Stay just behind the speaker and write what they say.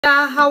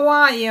How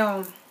are you?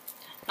 I'm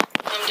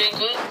doing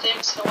good,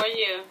 thanks. How are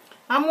you?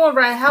 I'm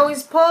alright. How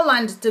is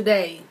Poland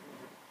today?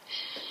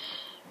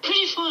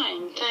 Pretty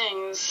fine,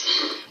 thanks.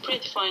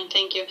 Pretty fine,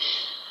 thank you.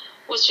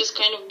 Was just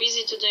kind of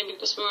busy today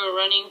because we were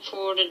running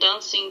for the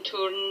dancing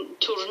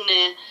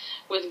tournée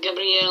with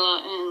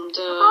Gabriela and...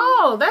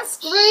 Oh, that's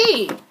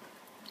great.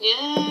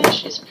 Yeah,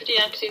 she's pretty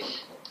active.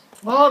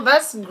 Oh,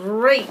 that's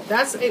great.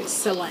 That's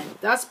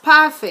excellent. That's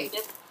perfect.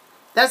 Yep.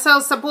 That's how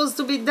it's supposed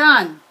to be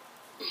done.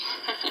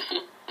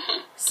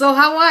 So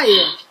how are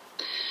you?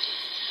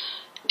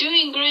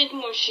 Doing great,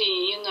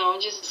 Mushi. You know,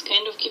 just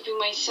kind of keeping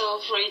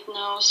myself right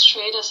now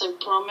straight as I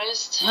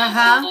promised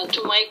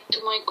to my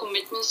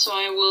commitment, so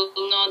I will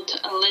not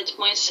let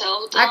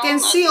myself down. I can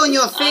see on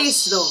your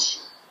face, though.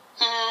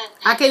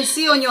 I can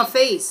see on your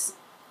face.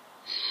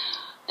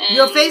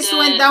 Your face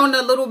went down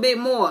a little bit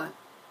more.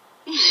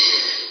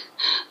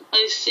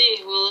 I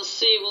see. We'll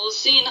see. We'll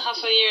see in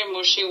half a year,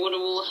 Mushi, what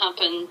will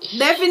happen.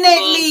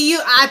 Definitely,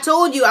 I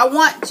told you, I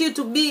want you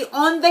to be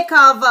on the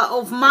cover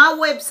of my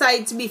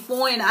website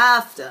before and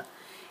after.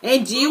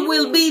 And you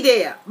will be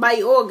there by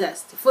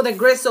August, for the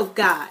grace of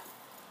God.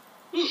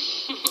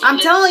 I'm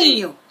telling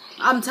you.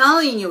 I'm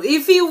telling you.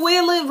 If you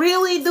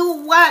really do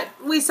what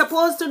we're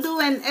supposed to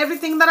do and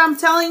everything that I'm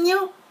telling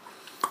you,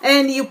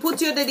 and you put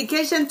your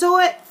dedication to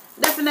it,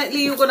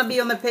 definitely you're going to be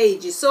on the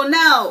pages. So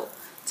now,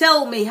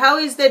 tell me, how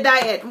is the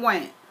diet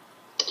went?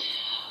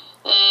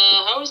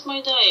 How is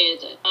my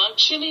diet?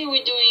 Actually,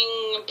 we're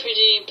doing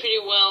pretty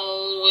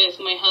well with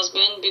my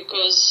husband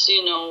because,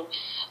 you know,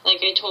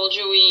 like I told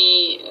you,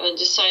 we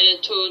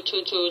decided to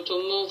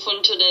move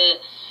into the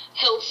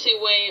healthy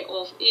way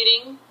of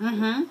eating,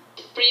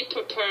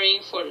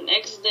 pre-preparing for the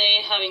next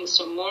day, having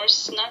some more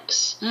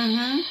snacks.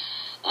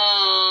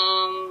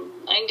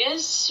 I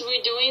guess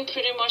we're doing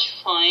pretty much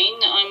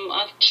fine. I'm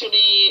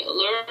actually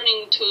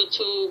learning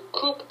to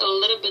cook a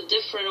little bit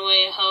different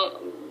way, how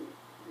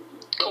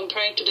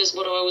comparing to this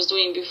what I was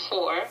doing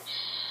before.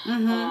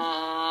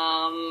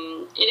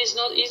 It is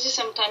not easy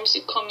sometimes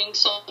coming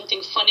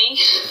something funny,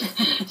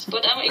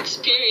 but I'm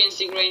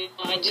experiencing right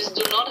now. I just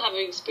do not have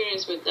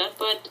experience with that.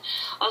 But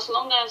as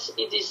long as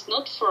it is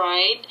not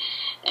fried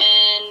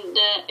and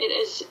it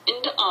is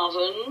in the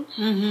oven,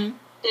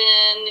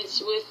 then it's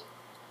with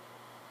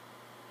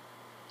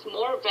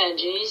more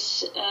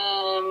veggies.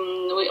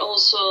 We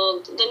also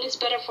then it's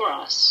better for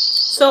us.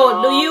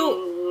 So do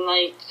you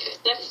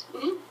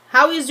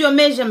how is your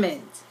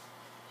measurement?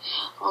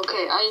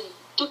 Okay, I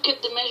took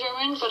it the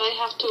measurement, but I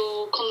have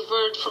to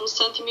convert from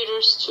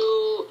centimeters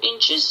to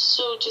inches.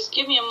 So just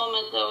give me a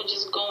moment. I will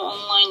just go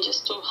online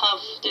just to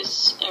have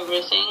this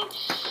everything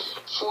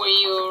for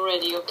you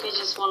ready. Okay,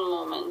 just one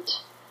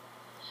moment.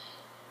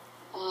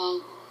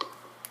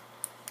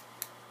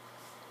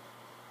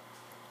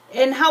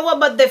 And how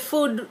about the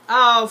food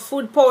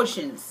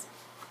portions?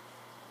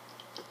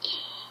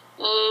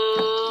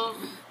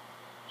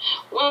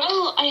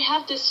 Well, I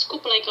have this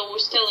scoop like I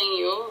was telling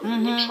you.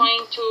 We're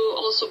trying to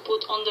also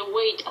put on the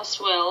weight as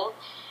well,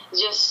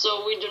 just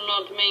so we do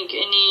not make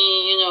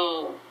any,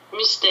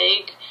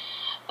 mistake.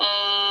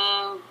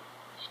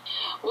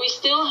 We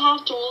still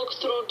have to look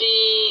through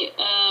the,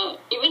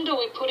 even though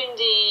we put in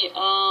the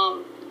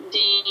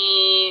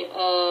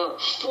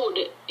food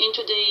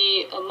into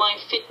the My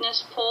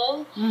Fitness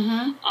Pal,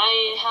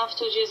 I have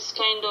to just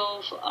kind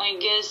of, I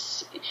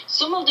guess,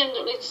 some of them,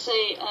 let's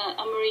say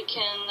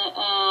American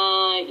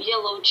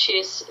yellow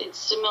cheese, it's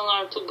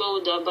similar to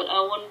Gouda, but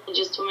I want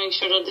just to make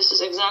sure that this is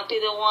exactly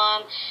the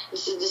one,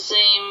 this is the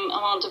same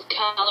amount of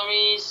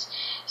calories.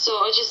 So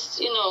I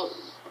just,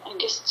 I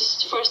guess this is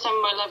the first time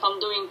in my life I'm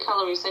doing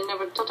calories. I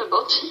never thought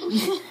about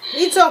it.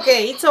 It's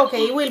okay. It's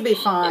okay. It will be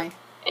fine.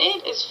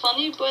 It is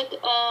funny, but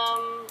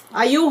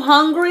are you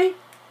hungry?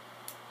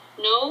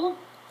 No.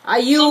 Are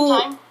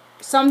you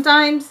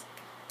sometimes?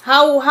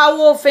 How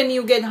often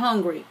you get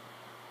hungry?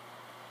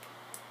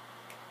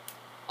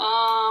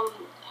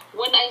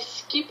 When I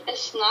skip a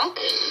snack.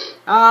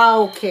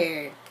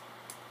 Okay.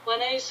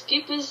 When I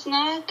skip a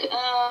snack,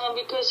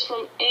 because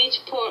from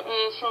 8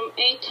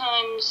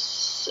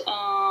 times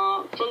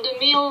from the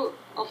meal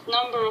of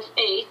number of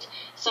 8,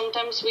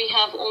 sometimes we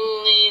have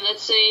only,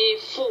 let's say,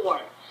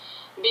 4.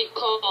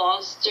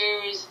 Because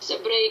there is a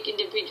break in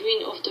the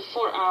between of the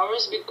 4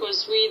 hours,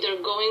 because we either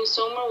going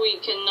somewhere, we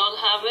cannot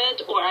have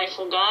it, or I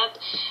forgot.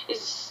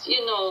 It's,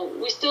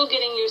 we're still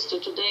getting used to.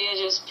 Today I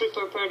just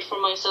prepared for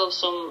myself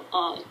some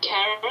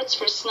carrots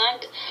for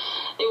snack.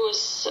 It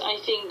was, I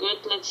think,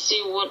 good. Let's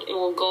see what it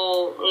will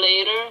go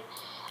later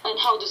and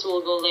how this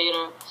will go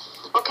later.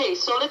 Okay,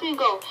 so let me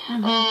go.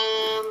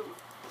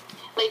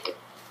 Like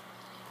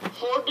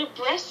for the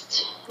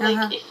breast,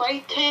 like if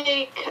I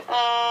take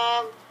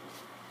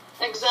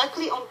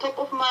exactly on top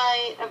of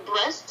my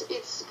breast,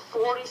 it's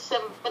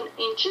 47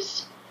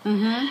 inches.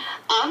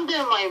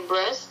 Under my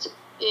breast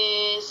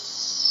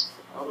is,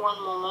 one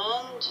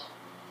moment,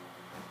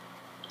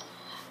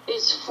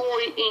 it's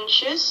 40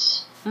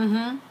 inches.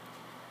 0.1.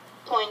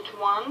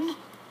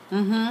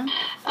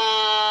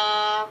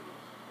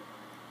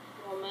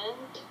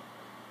 Moment.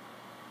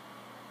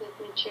 Let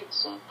me check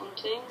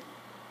something.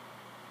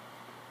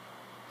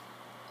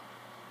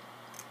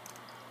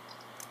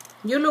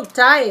 You look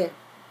tired.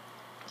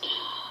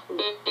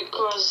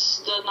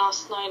 Because the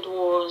last night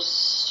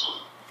was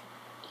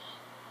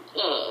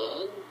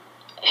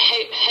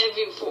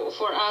heavy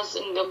for us,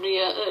 and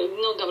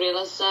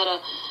Gabriela,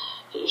 Sarah.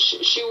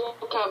 She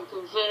woke up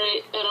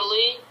very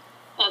early.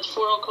 At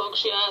 4 o'clock,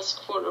 she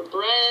asked for a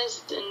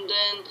breast, and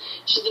then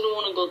she didn't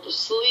want to go to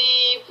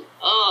sleep.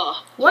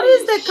 What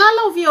is the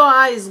color of your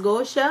eyes,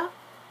 Gosha?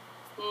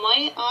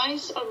 My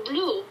eyes are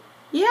blue.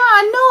 Yeah,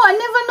 I know. I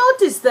never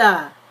noticed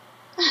that.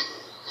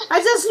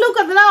 I just look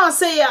at it now and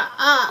say,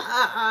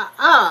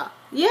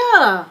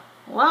 yeah.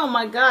 Wow,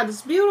 my God,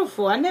 it's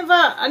beautiful.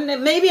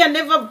 Maybe I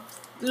never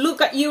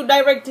look at you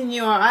direct in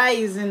your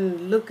eyes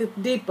and look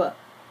at deeper.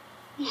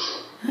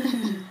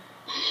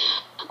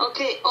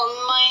 Okay,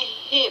 on my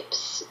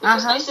hips,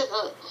 because I said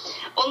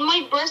on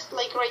my breast,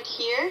 like right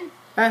here,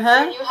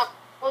 when you have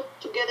put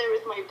together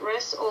with my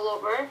breast all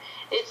over,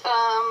 it's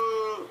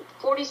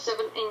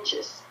 47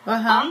 inches.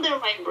 Under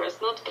my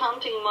breast, not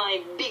counting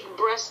my big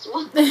breast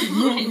one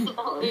right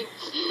now,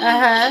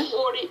 it's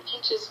 40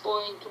 inches,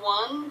 point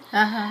one.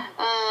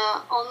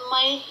 On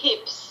my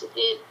hips,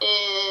 it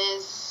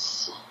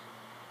is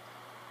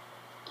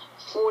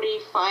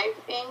 45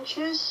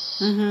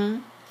 inches.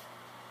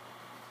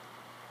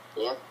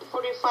 Yep,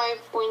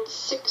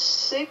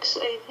 45.66,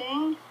 I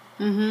think.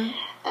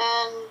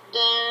 And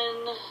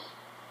then,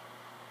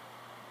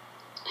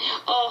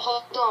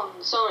 hold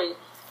on, sorry.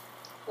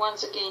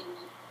 Once again,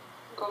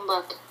 come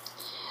back.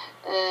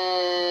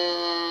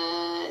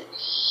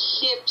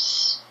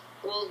 Hips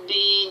will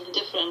be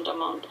different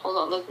amount. Hold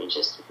on, let me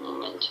just a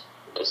moment,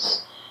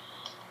 because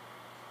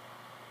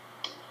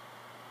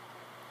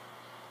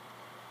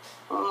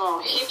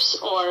hips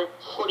are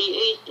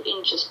 48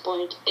 inches,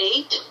 point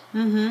 8.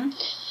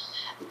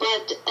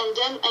 But, and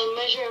then I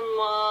measure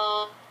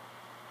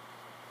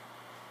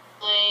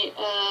my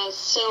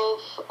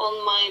self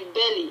on my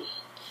belly,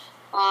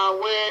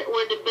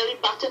 where the belly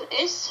button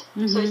is.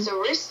 So it's a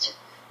wrist.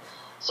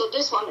 So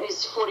this one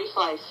is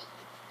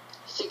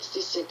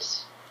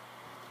 45.66.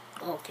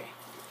 Okay.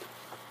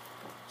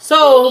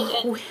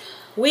 So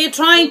we're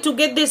trying to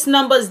get these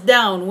numbers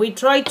down. We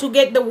try to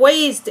get the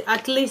waist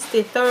at least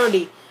a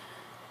 30.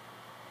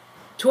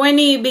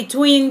 20,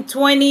 between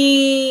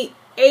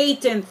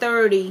 28 and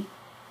 30.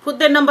 Put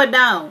the number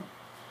down.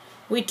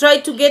 We try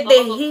to get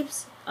the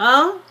hips.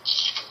 I'm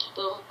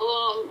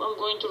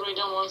going to write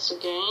down once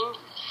again.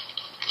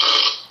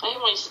 I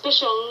have my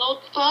special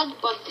notepad,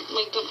 but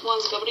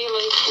once Gabriela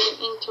is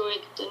getting into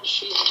it, then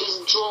she's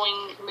just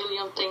drawing a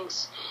million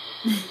things.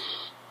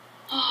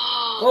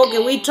 Okay,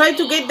 we try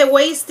to get the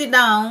waist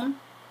down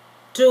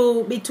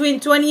to between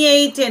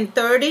 28 and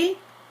 30.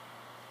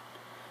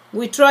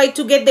 We try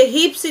to get the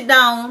hips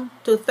down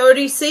to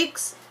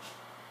 36.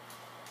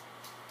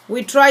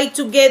 We try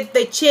to get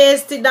the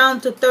chest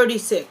down to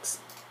 36.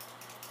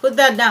 Put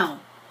that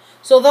down.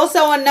 So those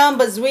are our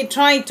numbers. We're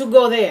trying to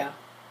go there.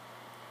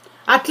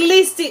 At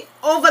least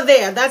over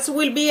there. That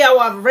will be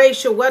our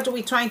ratio. What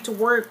we're trying to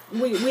work.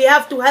 We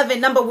have to have a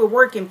number we're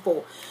working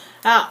for.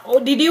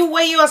 Did you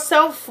weigh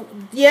yourself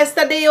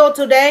yesterday or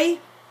today?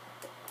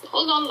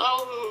 Hold on,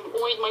 I'll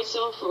weigh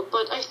myself.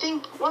 But I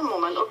think, one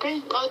moment,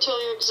 okay? I'll tell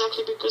you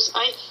exactly, because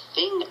I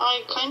think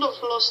I kind of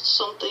lost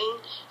something.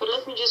 But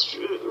let me just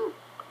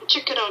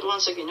check it out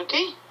once again,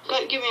 okay?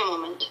 Give me a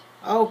moment.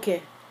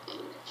 Okay.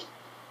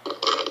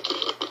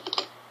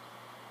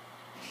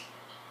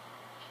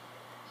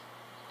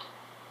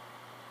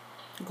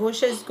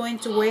 Gosha is going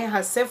to weigh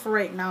herself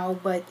right now,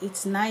 but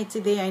it's night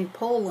there in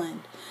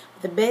Poland.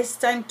 The best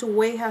time to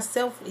weigh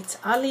herself, it's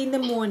early in the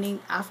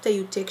morning after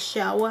you take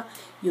shower,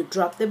 you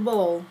drop the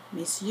ball,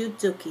 miss you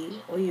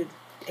dookie, or you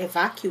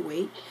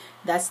evacuate.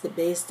 That's the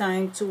best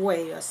time to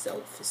weigh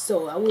yourself.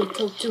 So I will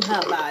talk to her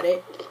about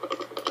it.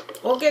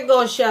 Okay,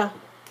 Gosha.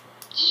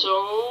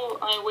 So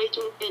I weighed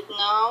it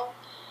now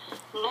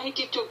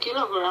 92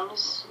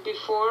 kilograms.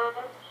 Before,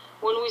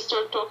 when we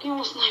started talking, it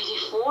was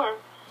 94.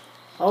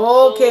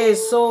 Okay,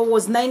 so it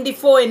was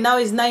 94 and now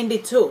it's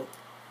 92.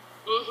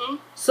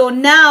 So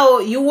now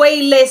you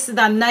weigh less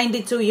than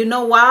 92. You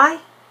know why?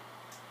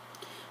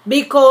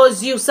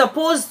 Because you're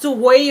supposed to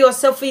weigh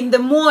yourself in the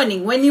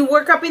morning. When you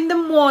wake up in the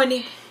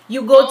morning,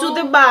 you go to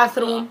the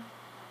bathroom.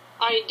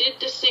 I did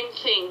the same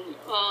thing.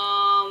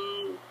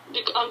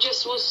 I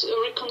just was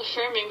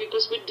reconfirming,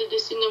 because we did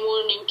this in the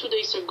morning 2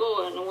 days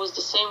ago, and it was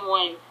the same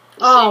way.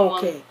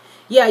 Okay.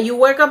 Yeah, you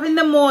wake up in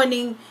the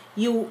morning.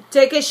 You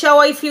take a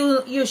shower if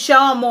you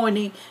shower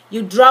morning.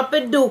 You drop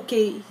a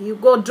dookie. You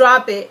go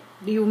drop it.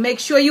 You make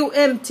sure you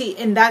empty.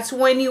 And that's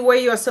when you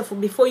weigh yourself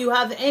before you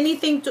have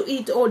anything to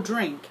eat or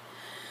drink.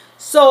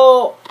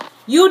 So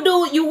you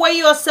weigh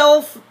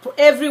yourself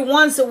every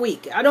once a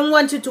week. I don't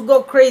want you to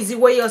go crazy,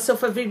 weigh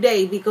yourself every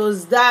day,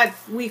 because that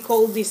we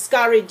call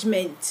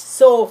discouragement.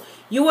 So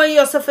you weigh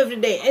yourself every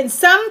day. And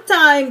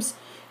sometimes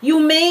you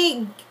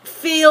may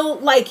feel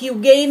like you're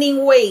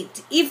gaining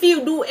weight. If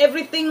you do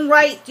everything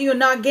right, you're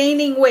not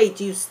gaining weight.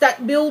 You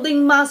start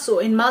building muscle,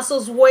 and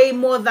muscles weigh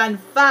more than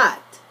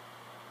fat.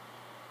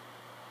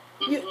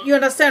 You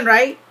understand,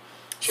 right?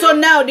 So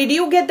now, did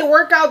you get the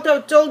workout I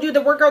told you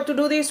the workout to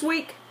do this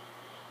week?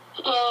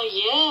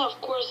 Yeah, of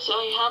course.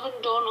 I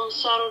haven't done on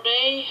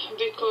Saturday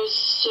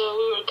because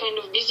we were kind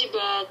of busy,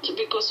 but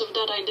because of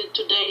that I did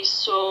today.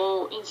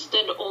 So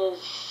instead of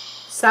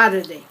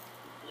Saturday.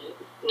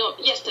 No,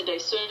 yesterday.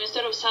 So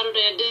instead of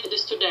Saturday, I did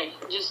this today,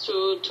 just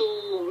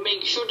to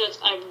make sure that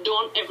I've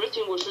done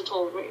everything what you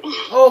told me.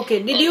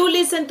 Okay. Did you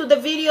listen to the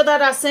video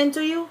that I sent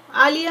to you,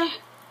 Alia?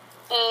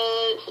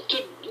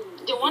 To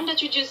the one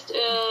that you just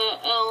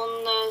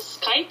on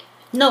Skype?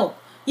 No.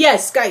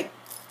 Yes, Skype.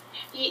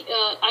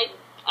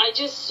 I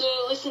just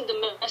listened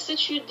the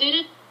message you did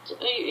it.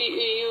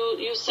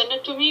 You sent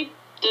it to me,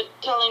 that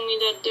telling me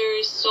that there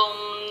is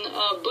some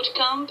boot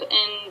camp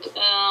and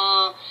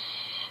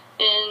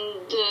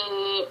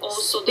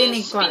also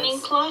the spinning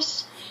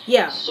class.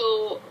 Yeah.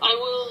 So I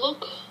will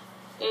look.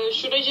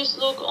 Should I just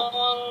look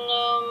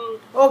on?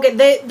 Okay,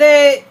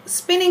 the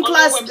spinning on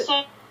class. The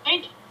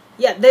website.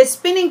 Yeah, the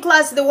spinning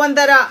class, the one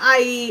that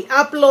I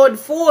upload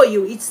for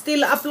you, it's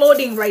still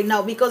uploading right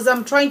now because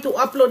I'm trying to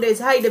upload as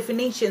high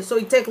definition, so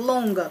it takes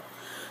longer.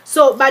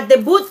 So, but the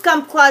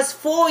bootcamp class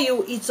for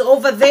you, it's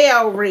over there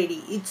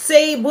already. It's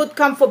say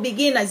bootcamp for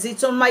beginners.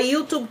 It's on my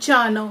YouTube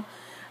channel.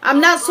 I'm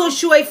not so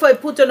sure if I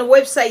put on the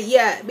website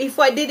yet.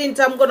 Before I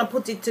didn't, I'm gonna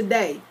put it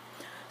today.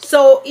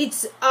 So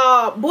it's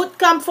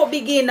bootcamp for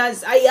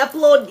beginners. I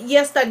upload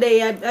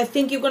yesterday. I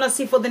think you're gonna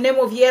see for the name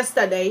of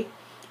yesterday.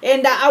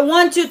 And I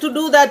want you to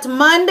do that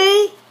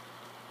Monday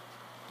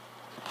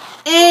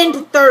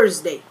and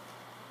Thursday.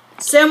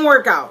 Same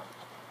workout.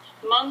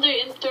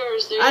 Monday and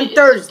Thursday. And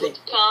Thursday.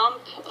 Bootcamp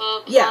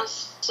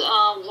plus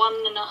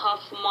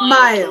 1.5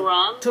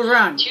 mile to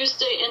run.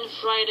 Tuesday and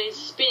Friday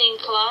spinning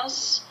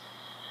class.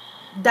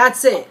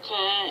 That's it.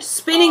 Okay.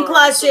 Spinning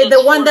class is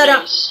the one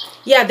that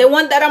the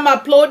one that I'm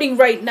uploading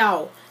right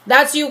now.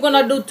 That's you're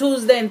gonna do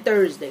Tuesday and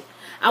Thursday.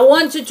 I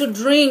want you to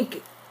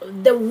drink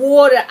the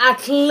water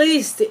at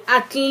least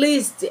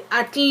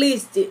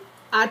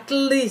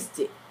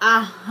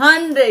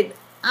 100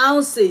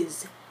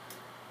 ounces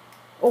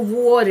of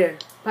water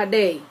per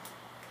day,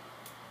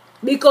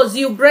 because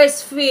you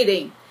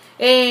breastfeeding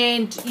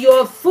and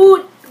your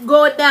food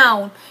go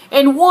down,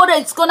 and water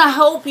it's gonna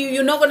help you.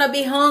 You're not gonna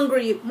be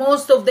hungry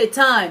most of the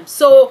time.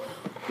 So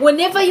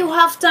whenever you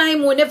have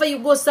time, whenever you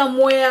go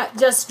somewhere,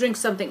 just drink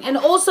something. And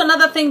also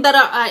another thing that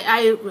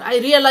I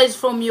realized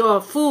from your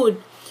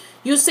food,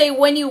 you say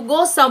when you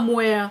go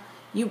somewhere,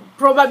 you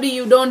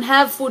don't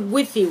have food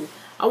with you.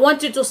 I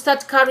want you to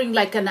start carrying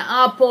like an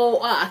apple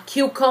or a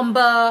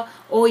cucumber,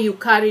 or you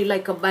carry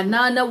like a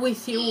banana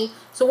with you.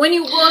 So when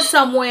you go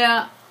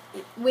somewhere,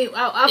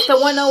 after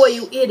 1 hour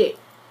you eat it.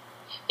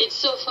 It's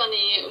so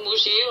funny,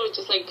 Mushi, you're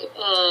just like,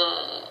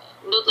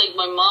 not like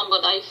my mom,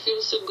 but I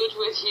feel so good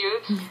with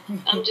you.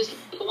 I'm just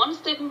one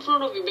step in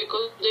front of you,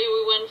 because today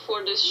we went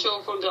for this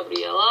show for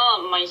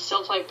Gabriela.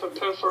 Myself, I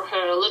prepared for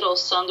her a little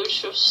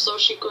sandwich so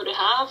she could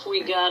have.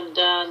 We got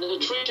the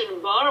nutrition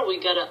bar, we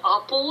got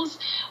apples,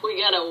 we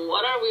got a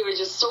water. We were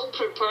just so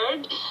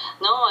prepared.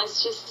 No,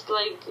 it's just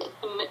like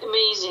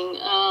amazing.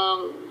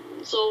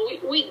 So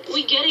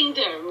we getting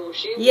there,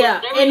 Mushi.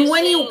 Yeah, Whatever and you're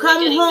when saying, you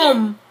come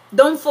home,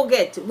 don't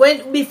forget,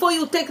 before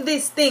you take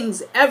these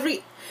things,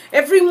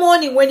 every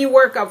morning when you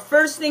work out,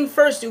 first thing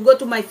first, you go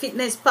to my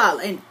fitness pal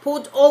and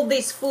put all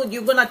this food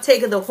you're gonna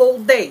take the whole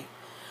day.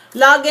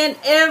 Log in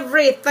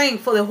everything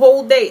for the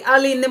whole day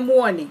early in the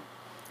morning.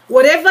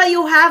 Whatever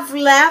you have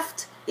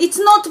left, it's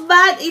not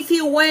bad if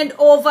you went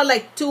over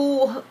like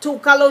two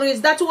calories.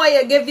 That's why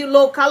I gave you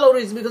low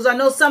calories, because I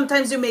know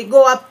sometimes you may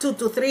go up 200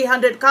 to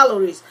 300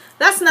 calories.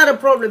 That's not a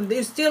problem.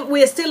 We're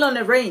still on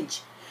a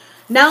range.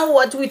 Now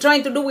what we're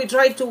trying to do, we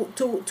try to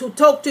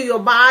talk to your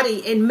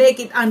body and make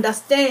it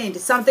understand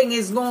something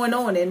is going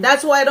on. And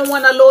that's why I don't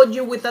want to load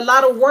you with a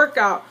lot of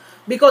workout,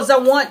 because I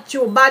want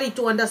your body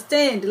to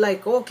understand,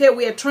 like, okay,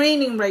 we are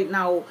training right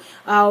now.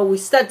 We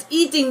start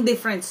eating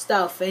different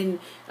stuff, and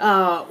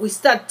we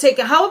start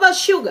taking, how about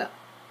sugar?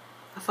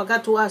 I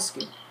forgot to ask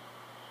you.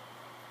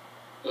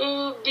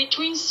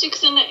 Between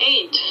 6 and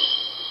 8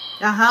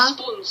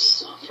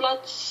 spoons,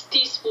 flat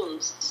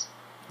teaspoons.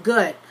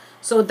 Good.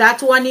 So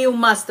that's one you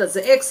masters.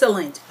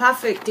 Excellent.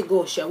 Perfect,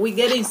 Gosha. We're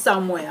getting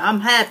somewhere. I'm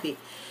happy.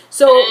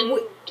 So,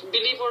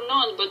 believe or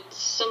not, but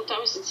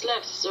sometimes it's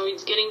left. So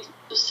it's getting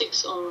to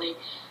 6 only.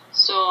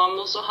 So I'm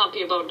also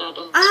happy about that.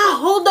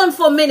 Hold on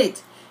for a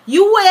minute.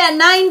 You were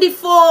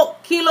 94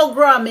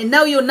 kilogram and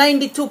now you're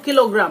 92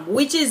 kilogram,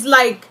 which is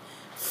like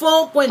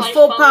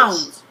 4.4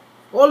 pounds.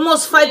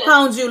 Almost 5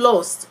 pounds you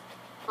lost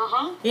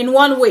in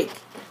 1 week.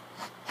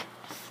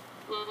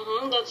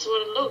 That's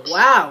what it looks.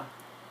 Wow.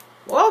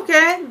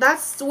 Okay,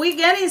 we're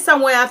getting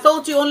somewhere. I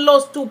thought you only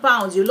lost 2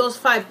 pounds. You lost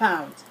 5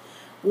 pounds.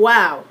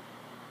 Wow.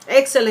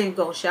 Excellent,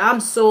 Gosha.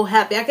 I'm so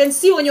happy. I can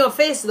see on your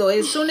face, though.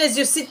 As soon as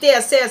you sit there, I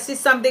see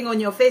something on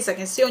your face. I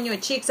can see on your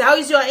cheeks. How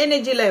is your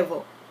energy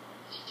level?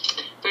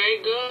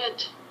 Very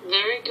good.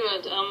 Very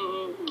good.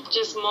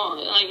 Just more,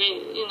 like,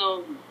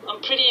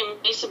 I'm pretty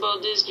amazed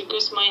about this,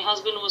 because my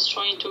husband was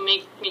trying to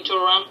make me to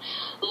run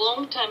a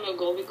long time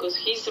ago, because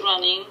he's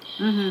running.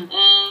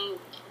 And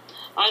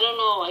I don't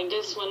know. I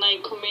guess when I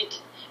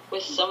commit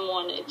with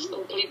someone, it's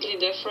completely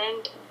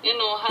different. You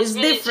know, It's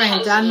husband is different. I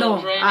husband,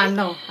 know. right? I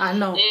know. I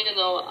know. You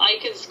know, I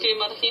can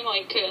scream at him.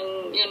 I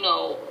can, you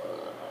know,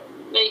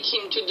 make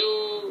him to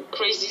do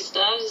crazy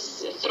stuff,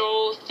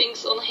 throw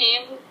things on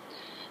him,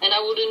 and I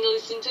wouldn't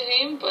listen to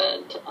him.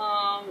 But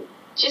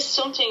just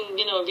something,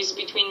 you know, is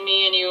between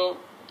me and you,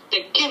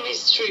 the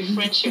chemistry,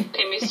 friendship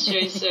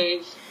chemistry. So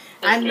I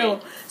that's know.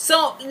 great.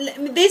 So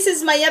this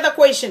is my other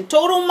question.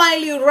 Total mile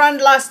you ran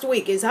last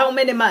week is how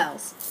many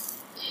miles?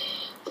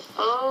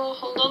 Oh,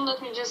 hold on.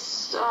 Let me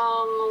just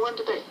where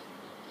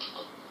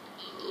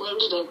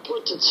did I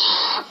put it?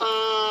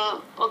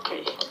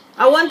 Okay.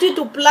 I want you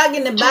to plug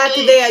in the back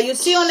Today. there. You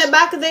see on the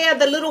back there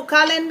the little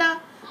calendar?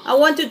 I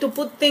want you to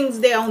put things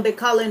there on the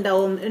calendar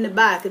in the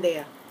back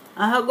there.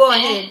 Go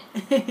ahead.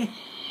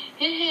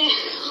 Yeah.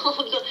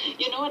 Hold on.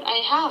 You know what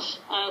I have?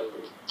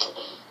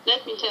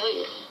 Let me tell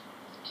you.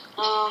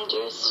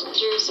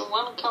 There's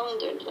one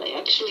calendar that I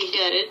actually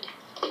get it.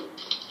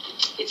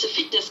 It's a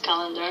fitness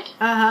calendar.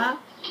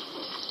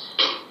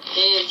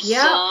 It's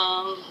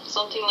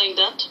something like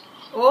that.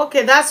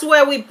 Okay, that's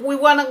where we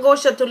want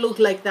Gosha to look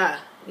like that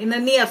in the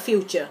near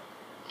future.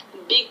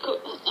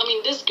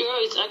 This girl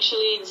is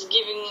actually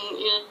giving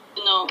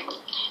you know,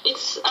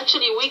 it's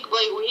actually week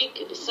by week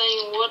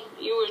saying what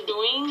you were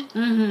doing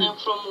and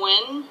from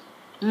when.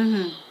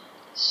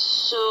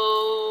 So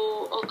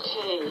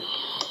okay,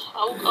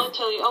 I'll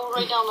tell you. I'll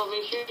write down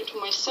over here to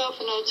myself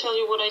and I'll tell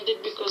you what I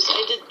did because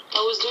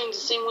I was doing the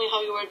same way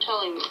how you were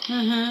telling me.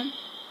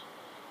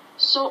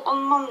 So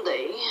on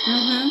Monday,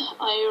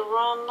 I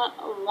ran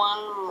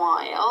 1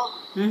 mile.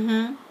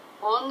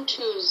 On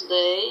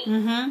Tuesday,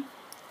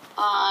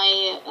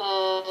 I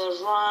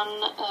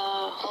ran,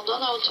 hold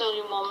on, I'll tell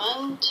you a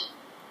moment.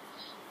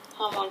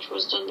 How much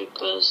was that?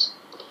 Because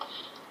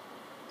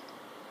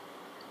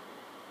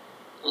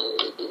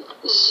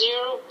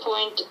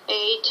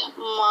 0.8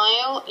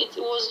 mile. It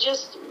was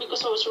just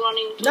because I was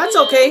running to That's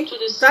the, okay. to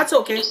the, That's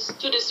okay.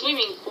 to the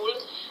swimming pool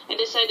and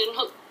decided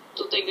not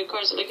to take the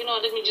car. So like,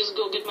 let me just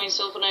go get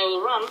myself and I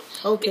will run.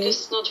 Okay. Because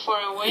it's not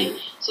far away.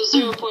 So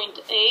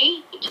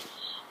 0.8.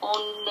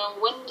 On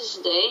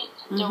Wednesday,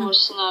 there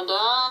was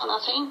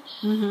nothing.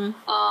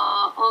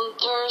 On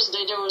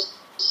Thursday, there was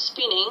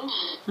spinning.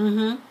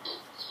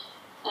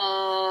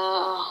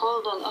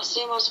 Hold on,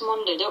 same as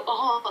Monday.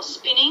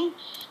 Spinning.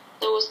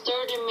 There was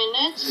 30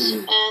 minutes,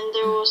 and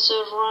there was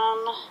a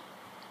run.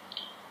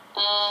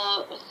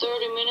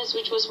 30 minutes,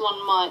 which was 1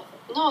 mile.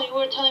 No, you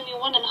were telling me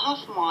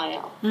 1.5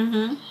 mile.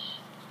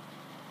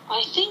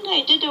 I think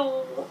I did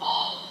a.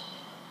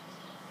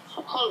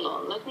 Hold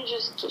on, let me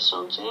just do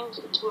something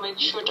to make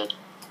sure that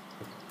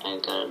I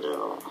got it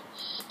all.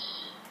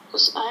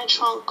 Because I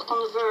try and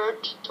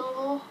convert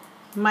to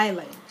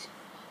mileage.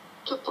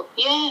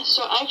 Yeah,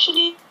 so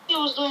actually I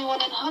was doing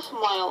 1.5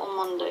 mile on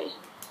Monday.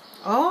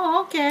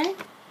 Oh, okay.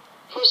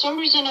 For some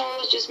reason I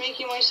was just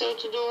making myself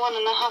to do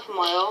 1.5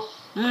 mile.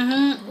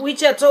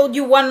 Which I told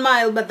you 1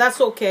 mile, but that's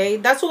okay.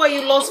 That's why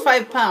you lost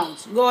 5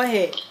 pounds. Go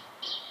ahead.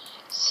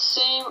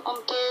 Same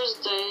on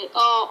Thursday.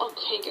 Oh,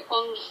 okay.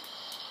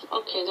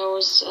 There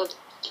was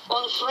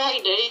on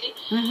Friday.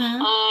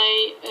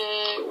 I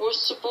was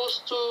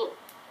supposed to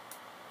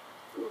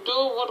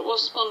do what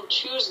was on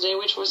Tuesday,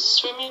 which was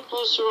swimming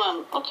plus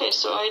run. Okay,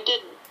 so I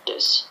did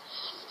this.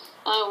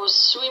 I was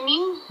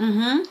swimming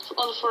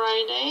on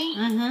Friday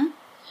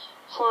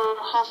for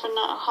half an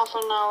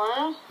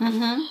hour,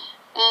 and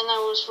I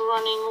was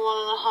running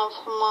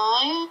 1.5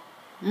 mile.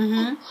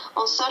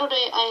 On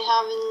Saturday, I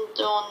haven't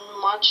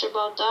done much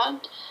about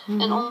that.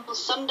 And on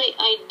Sunday,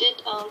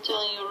 I'll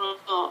tell you right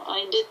now,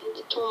 I did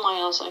 2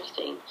 miles, I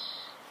think.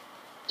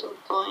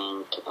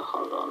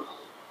 Hold on.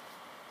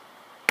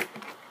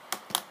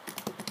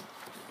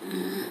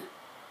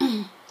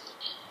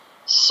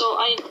 So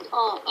and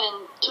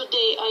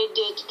today I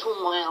did 2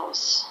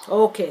 miles.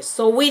 Okay,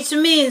 so which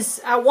means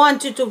I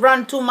want you to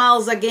run 2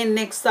 miles again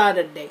next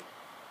Saturday.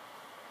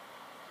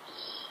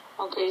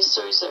 Okay,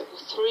 so it's like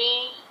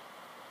 3,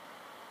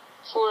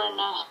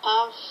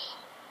 4.5,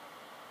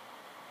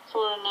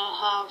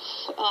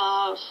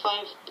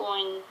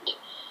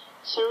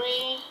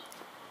 5.3,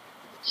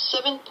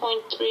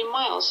 7.3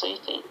 miles, I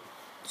think.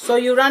 So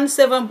you run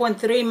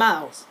 7.3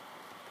 miles.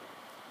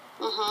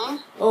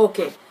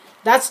 Okay,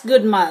 that's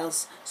good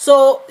miles.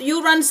 So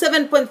you run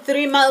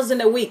 7.3 miles in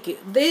a week.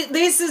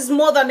 This is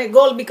more than a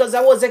goal because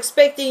I was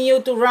expecting you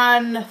to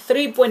run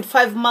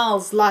 3.5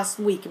 miles last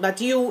week,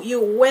 but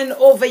you went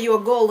over your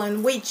goal,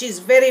 and which is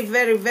very,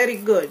 very, very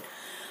good.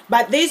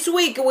 But this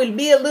week will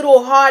be a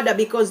little harder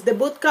because the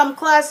bootcamp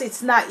class,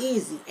 it's not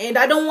easy. And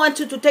I don't want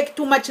you to take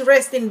too much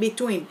rest in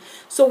between.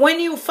 So when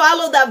you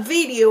follow that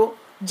video,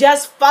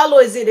 just follow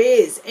as it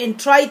is and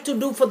try to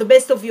do for the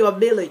best of your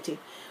ability.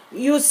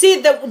 You see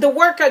the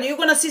workout, you're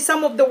going to see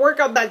some of the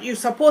workout that you're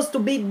supposed to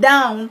be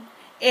down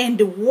and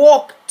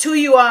walk to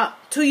your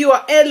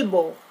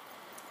elbow.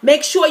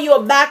 Make sure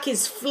your back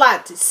is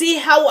flat. See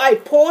how I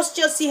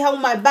posture, see how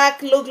my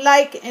back look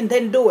like, and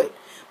then do it.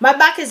 My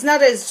back is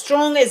not as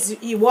strong as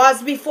it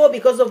was before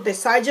because of the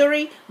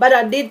surgery, but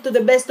I did to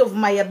the best of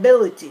my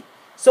ability.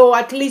 So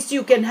at least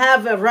you can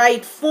have a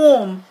right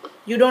form.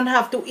 You don't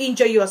have to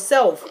injure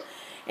yourself.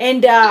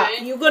 And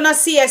you're going to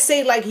see, I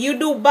say, like you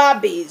do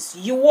bobbies,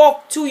 you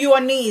walk to your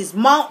knees,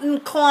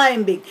 mountain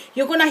climbing.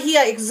 You're going to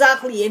hear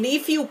exactly. And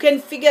if you can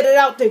figure it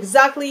out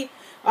exactly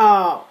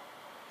how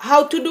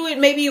to do it,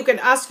 maybe you can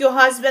ask your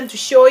husband to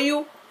show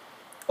you.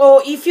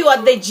 Or if you're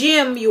at the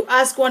gym, you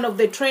ask one of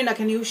the trainer,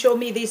 can you show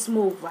me this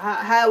move?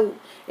 How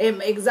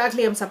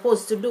exactly I'm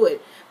supposed to do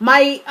it?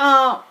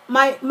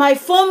 My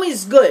form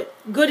is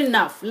good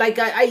enough. Like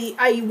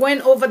I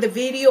went over the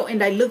video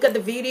and I look at the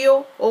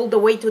video all the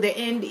way to the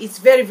end. It's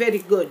very, very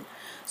good.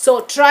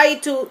 So try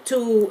to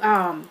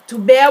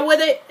bear with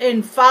it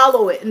and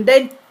follow it, and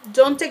then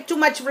don't take too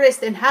much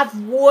rest and have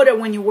water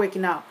when you're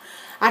working out.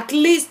 At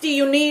least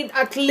you need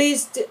at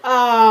least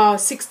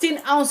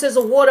 16 ounces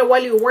of water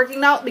while you're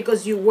working out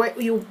because you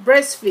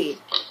breastfeed.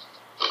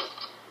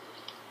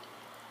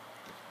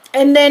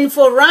 And then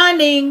for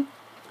running,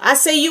 I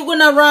say you're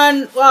gonna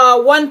run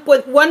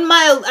 1.1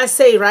 mile. I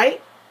say,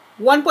 right?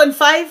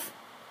 1.5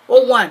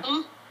 or 1.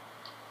 Mm-hmm.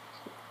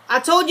 I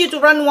told you to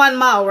run 1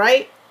 mile,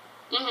 right?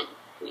 Mm-hmm.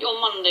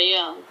 On Monday,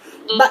 yeah.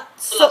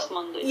 Last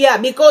Monday. Yeah,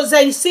 because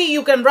I see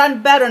you can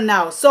run better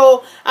now.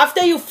 So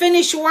after you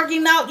finish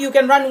working out, you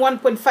can run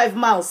 1.5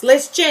 miles.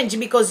 Let's change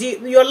because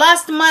your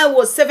last mile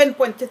was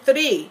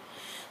 7.3.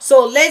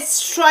 So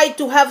let's try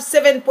to have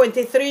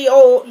 7.3,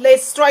 or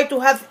let's try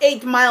to have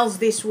 8 miles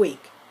this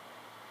week.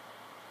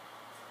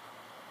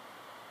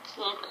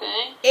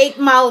 Okay. 8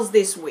 miles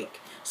this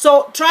week.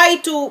 So try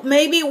to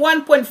maybe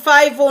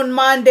 1.5 on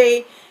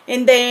Monday,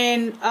 and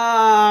then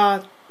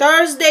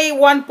Thursday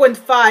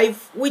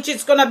 1.5, which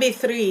is gonna be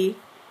 3,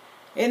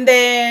 and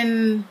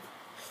then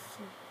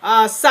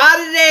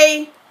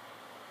Saturday,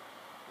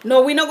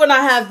 no, we're not gonna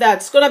have that.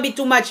 It's gonna be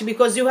too much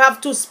because you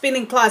have 2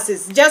 spinning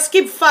classes. Just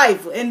keep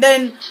 5, and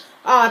then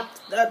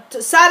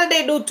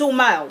Saturday do 2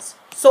 miles.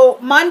 So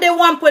Monday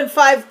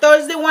 1.5,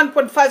 Thursday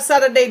 1.5,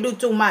 Saturday do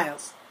 2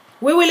 miles.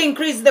 We will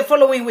increase the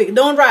following week.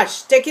 Don't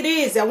rush. Take it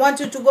easy. I want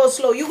you to go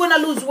slow. You're gonna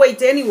lose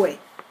weight anyway.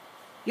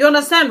 You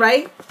understand,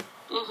 right?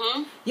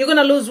 Mm-hmm. You're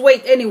gonna lose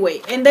weight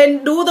anyway. And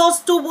then do those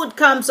 2 boot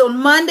camps on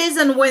Mondays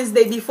and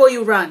Wednesdays before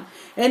you run.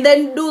 And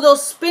then do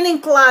those spinning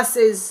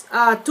classes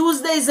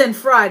Tuesdays and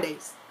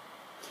Fridays.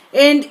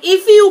 And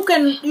if you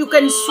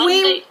can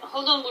swim. Monday,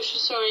 hold on, Bush,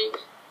 sorry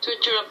to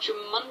interrupt you.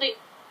 Monday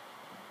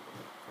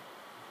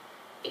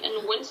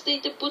and Wednesday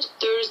the boot,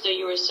 Thursday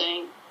you were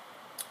saying.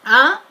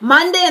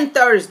 Monday and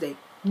Thursday.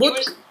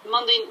 Monday,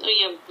 oh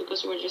yeah,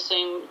 because you were just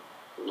saying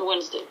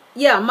Wednesday.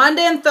 Yeah,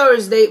 Monday and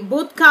Thursday,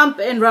 boot camp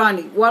and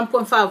running,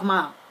 1.5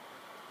 mile.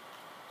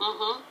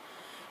 Mm-hmm.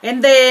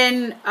 And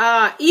then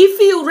if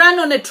you run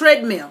on a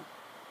treadmill,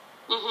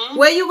 mm-hmm.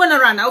 where you gonna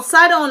run?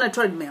 Outside or on a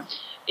treadmill?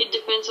 It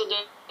depends on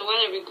the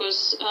weather,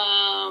 because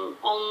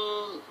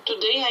on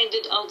today I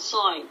did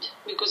outside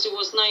because it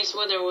was nice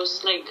weather. It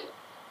was like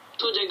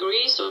 2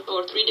 degrees or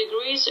 3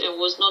 degrees. It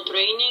was not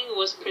raining. It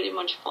was pretty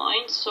much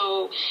fine.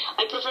 So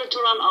I prefer to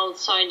run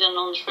outside than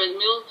on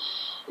treadmill,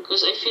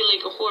 because I feel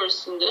like a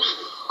horse on the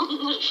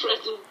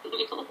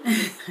treadmill.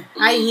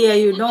 I hear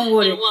you. Don't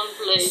worry. In one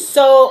place.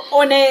 So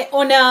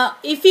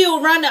if you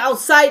run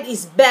outside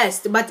is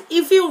best, but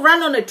if you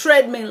run on a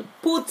treadmill,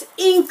 put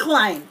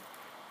incline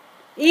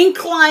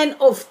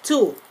of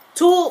 2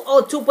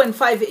 or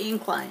 2.5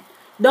 incline.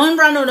 Don't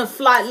run on a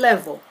flat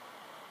level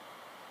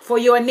for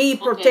your knee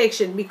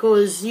protection,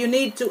 because you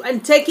need to,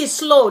 and take it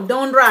slow.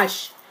 Don't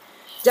rush.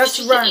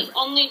 Just run.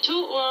 Only 2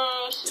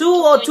 or 2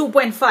 or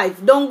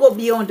 2.5. Don't go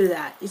beyond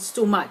that. It's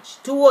too much.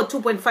 2 or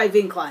 2.5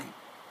 incline.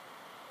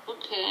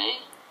 Okay.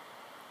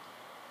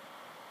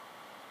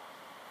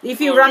 If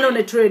you run on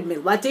a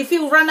treadmill. But if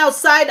you run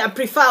outside, I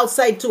prefer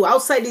outside too.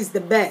 Outside is the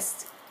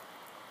best.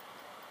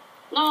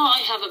 No, I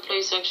have a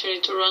place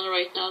actually to run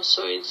right now,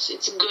 so it's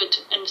good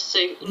and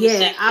safe.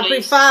 Yeah, I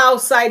prefer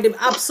outside.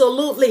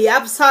 Absolutely.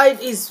 Outside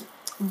is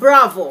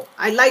bravo.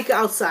 I like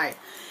outside.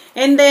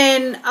 And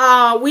then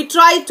we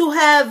try to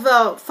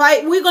have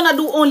 5. We're gonna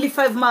do only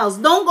 5 miles.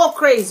 Don't go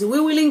crazy.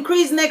 We will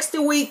increase next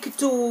week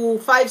to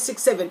 5,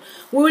 6, 7.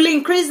 We will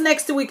increase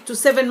next week to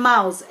 7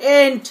 miles,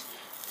 and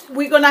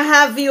we're gonna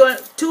have your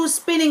 2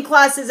 spinning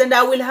classes, and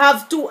I will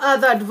have 2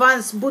 other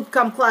advanced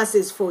bootcamp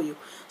classes for you.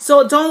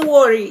 So don't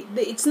worry.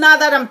 It's not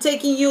that I'm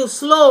taking you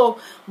slow,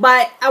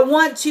 but I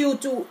want you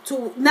to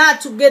not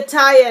to get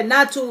tired,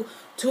 not to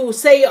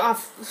say,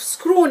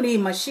 screw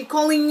Nima, she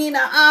calling me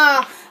now.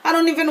 I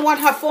don't even want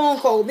her phone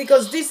call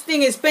because this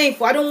thing is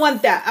painful. I don't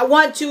want that. I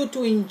want you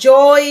to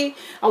enjoy.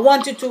 I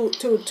want you to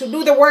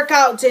do the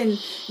workout, and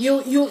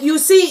you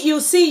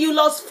see you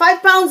lost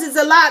 5 pounds is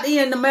a lot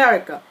here in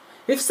America.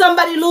 If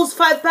somebody lose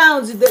 5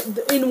 pounds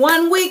in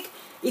 1 week,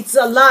 it's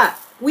a lot.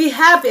 We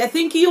happy. I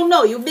think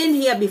you've been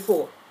here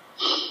before.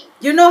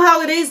 You know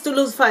how it is to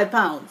lose 5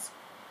 pounds.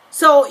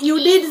 So you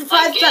did 5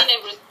 pounds.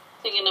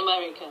 Everything in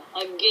America.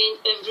 I gained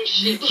every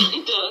shit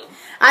I done.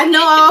 I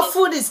know our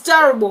food is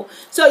terrible.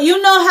 So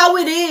you know how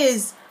it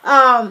is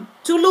to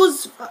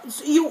lose,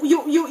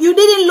 you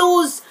didn't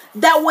lose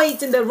that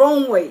weight in the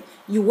wrong way.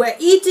 You were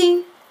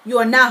eating, you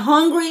are not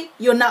hungry,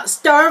 you're not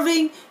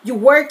starving, you're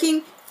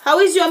working. How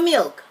is your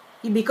milk?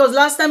 Because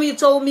last time you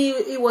told me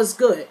it was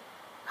good.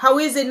 How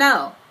is it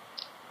now?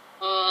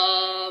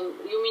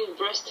 You mean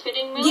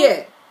breastfeeding milk?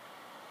 Yeah.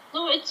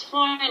 No, it's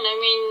fine. I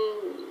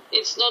mean,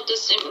 it's not the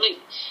same. Like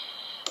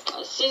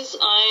since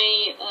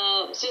I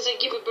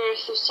gave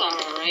birth to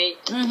Sarah, right?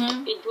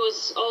 Mm-hmm. It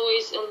was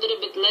always a little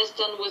bit less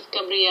than with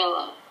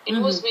Gabriella. It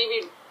Mm-hmm. was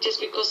maybe just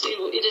because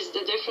it is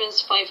the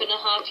difference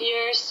 5.5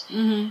 years.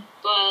 Mm-hmm.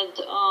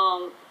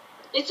 But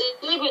it's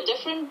a little bit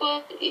different,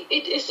 but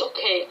it is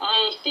okay.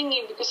 I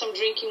think because I'm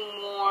drinking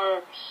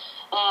more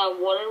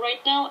water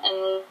right now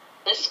and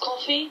less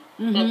coffee,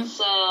 Mm-hmm. that's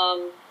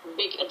a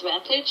big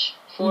advantage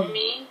for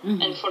me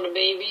Mm-hmm. and for the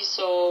baby.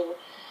 So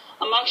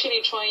I'm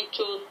actually trying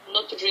to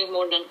not to drink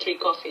more than 3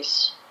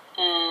 coffees.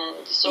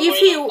 And so If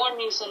in you- the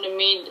mornings on the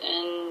mid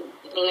and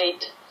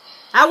late.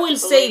 I will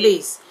say Late.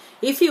 this.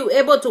 If you're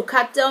able to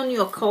cut down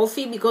your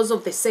coffee because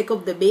of the sake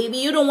of the baby,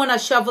 you don't want to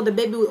shovel the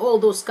baby with all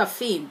those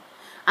caffeine.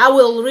 I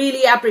will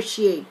really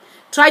appreciate.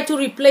 Try to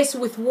replace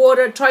with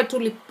water. Try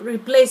to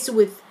replace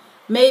with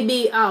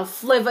maybe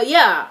flavor.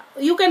 Yeah,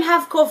 you can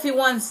have coffee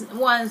once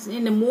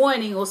in the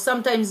morning or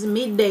sometimes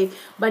midday,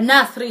 but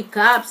not 3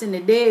 cups in a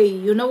day.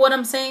 You know what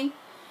I'm saying?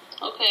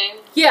 Okay.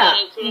 Yeah.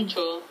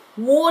 True.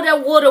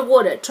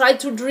 Water. Try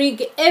to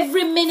drink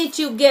every minute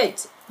you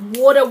get.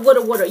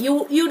 Water.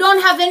 You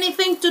don't have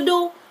anything to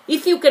do.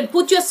 If you can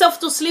put yourself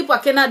to sleep, I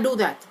cannot do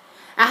that.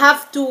 I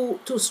have to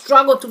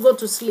struggle to go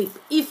to sleep.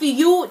 If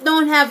you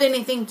don't have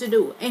anything to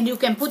do and you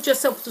can put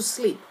yourself to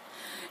sleep,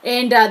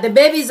 and the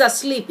babies are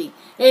sleeping,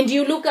 and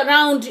you look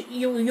around,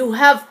 you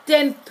have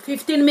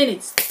 10-15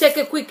 minutes, take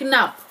a quick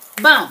nap,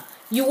 bam,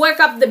 you wake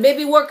up, the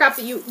baby wake up,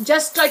 you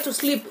just try to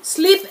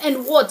sleep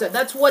and water.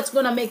 That's what's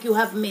gonna make you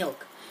have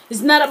milk.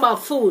 It's not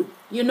about food.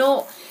 You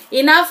know,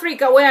 in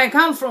Africa, where I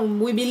come from,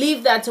 we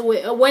believe that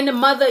when a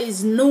mother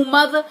is new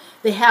mother,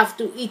 they have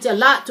to eat a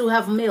lot to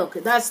have milk.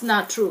 That's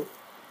not true.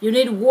 You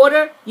need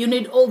water, you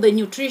need all the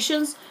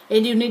nutritions,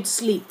 and you need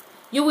sleep.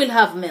 You will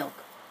have milk.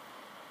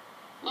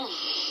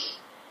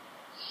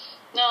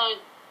 No,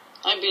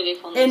 I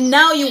believe on this. And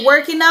now you're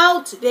working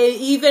out,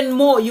 even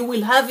more. You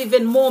will have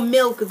even more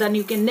milk than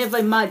you can never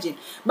imagine.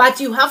 But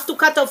you have to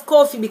cut off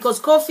coffee because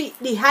coffee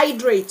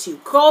dehydrates you.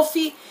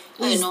 Coffee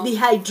is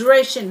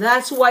dehydration.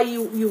 That's why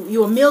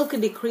your milk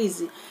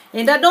decreases.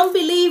 And I don't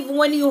believe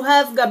when you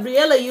have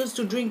Gabriella used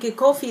to drink a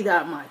coffee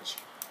that much.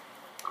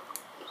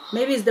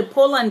 Maybe it's the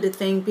Poland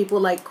thing. People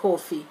like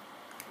coffee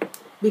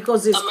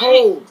because it's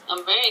cold.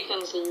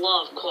 Americans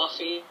love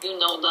coffee. You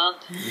know that.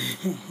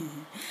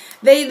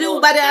 They do,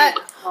 but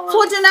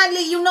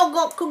fortunately, you know,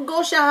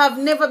 Gosha have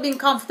never been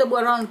comfortable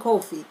around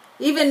coffee.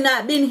 Even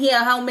been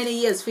here how many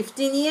years?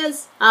 15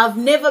 years? I've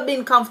never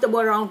been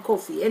comfortable around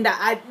coffee. And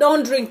I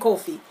don't drink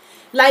coffee.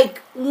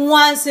 Like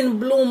once in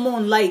blue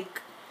moon,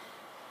 like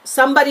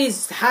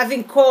somebody's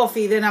having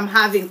coffee, then I'm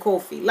having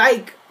coffee.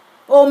 Like,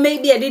 or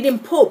maybe I didn't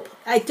poop.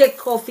 I take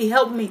coffee,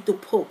 help me to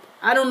poop.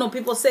 I don't know,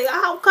 people say,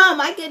 how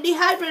come I get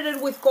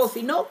dehydrated with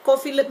coffee? No,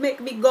 coffee make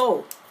me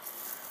go.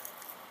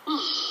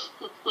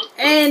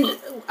 And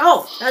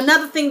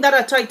another thing that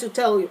I try to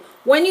tell you,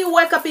 when you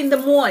wake up in the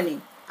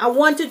morning, I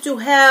want you to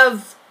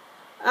have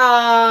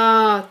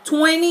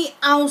 20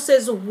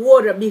 ounces of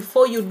water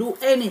before you do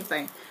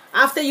anything.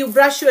 After you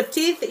brush your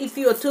teeth, if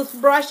your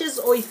toothbrushes,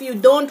 or if you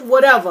don't,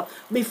 whatever,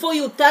 before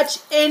you touch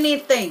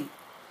anything.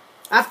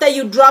 After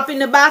you drop in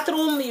the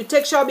bathroom, you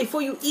take shower,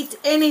 before you eat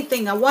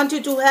anything, I want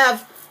you to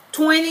have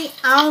 20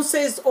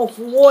 ounces of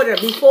water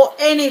before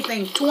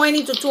anything,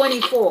 20 to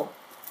 24.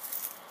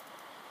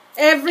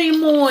 Every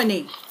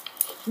morning,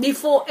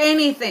 before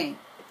anything,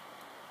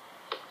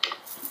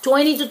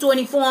 20 to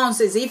 24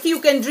 ounces. If you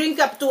can drink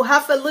up to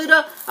half a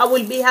liter, I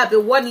will be happy.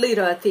 1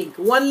 liter, I think.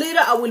 1 liter,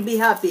 I will be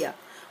happier.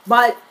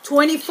 But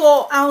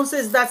 24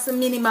 ounces, that's the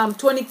minimum.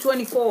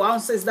 24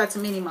 ounces, that's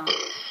the minimum.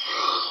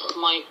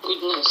 My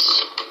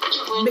goodness.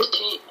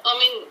 20. I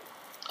mean,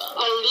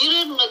 a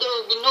liter, that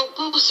will be not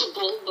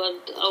possible,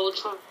 but I will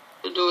try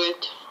to do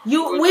it.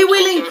 We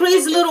will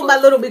increase little by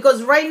little,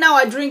 because right now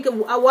I drink a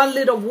 1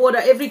 liter of water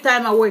every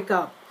time I wake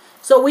up.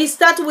 So we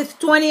start with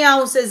 20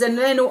 ounces, and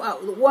then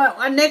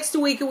next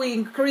week we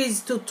increase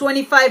to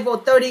 25 or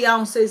 30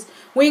 ounces.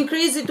 We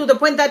increase it to the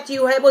point that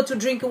you're able to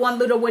drink 1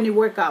 liter when you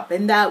wake up,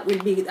 and that will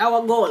be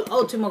our goal,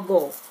 ultimate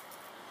goal.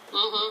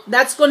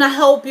 That's going to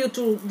help you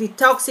to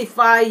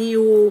detoxify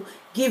you,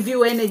 give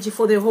you energy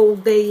for the whole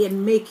day,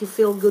 and make you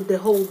feel good the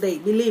whole day,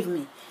 believe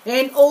me.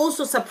 And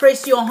also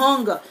suppress your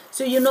hunger,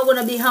 so you're not going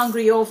to be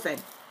hungry often.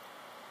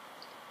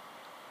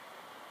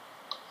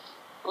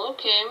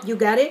 Okay. You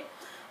got it?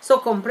 So,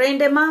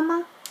 comprende,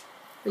 mama?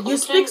 You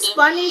speak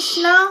Spanish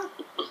now?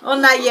 Or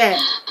not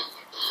yet?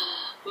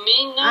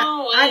 Me,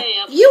 no way.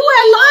 You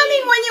were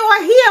learning when you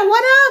were here.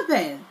 What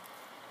happened?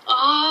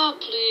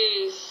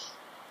 Please.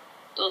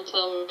 Don't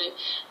tell me.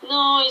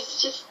 No,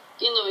 it's just,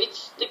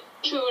 it's the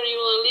country where you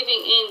are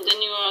living in,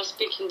 then you are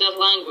speaking that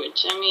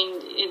language. I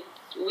mean,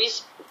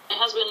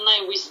 husband and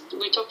I,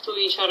 we talk to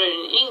each other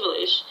in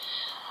English,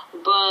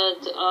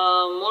 but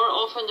more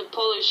often the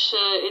Polish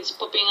it's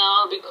popping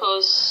out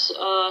because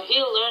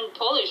he learned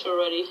Polish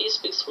already. He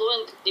speaks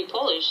fluently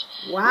Polish.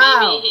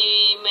 Wow. Maybe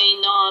he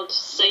may not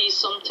say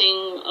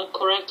something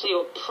correctly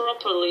or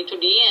properly to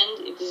the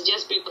end. It's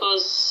just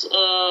because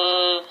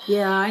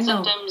yeah, I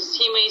know. Sometimes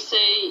he may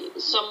say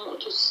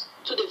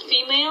to the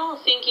female,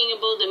 thinking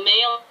about the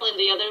male and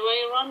the other way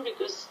around,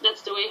 because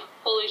that's the way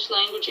Polish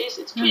language is.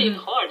 It's pretty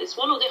hard. It's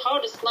one of the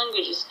hardest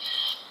languages.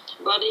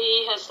 But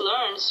he has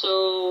learned,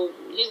 so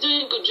he's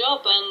doing a good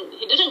job, and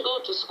he didn't go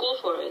to school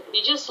for it.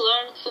 He just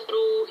learned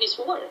through his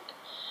work.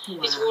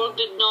 Wow. His work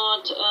did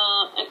not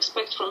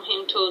expect from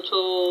him to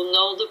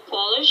know the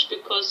Polish,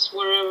 because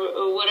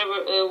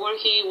where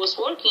he was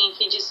working,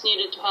 he just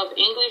needed to have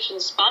English and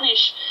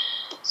Spanish,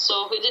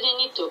 so he didn't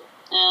need to.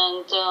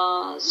 And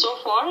so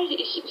far,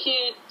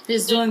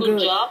 he's doing a good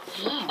job.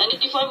 Wow. And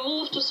if I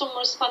move to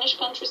somewhere Spanish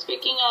country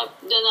speaking up,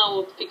 then I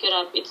will pick it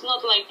up. It's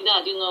not like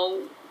that, you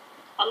know.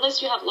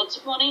 Unless you have lots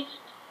of money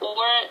or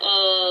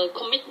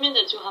commitment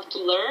that you have to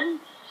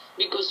learn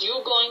because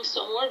you're going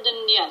somewhere,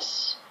 then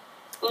yes.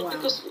 But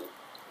because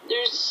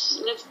there's,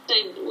 let's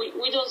say,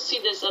 we don't see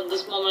this at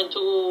this moment to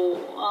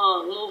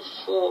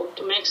move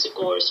to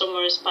Mexico or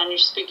somewhere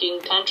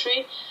Spanish-speaking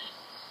country.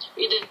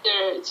 Either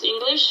it's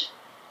English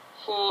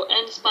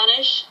and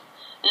Spanish,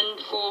 and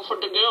for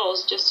the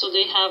girls, just so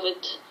they have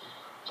it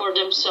for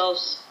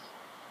themselves.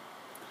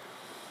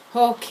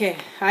 Okay,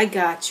 I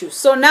got you.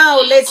 So now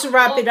let's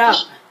wrap it up.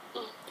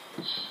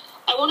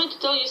 I wanted to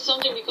tell you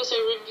something because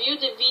I reviewed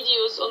the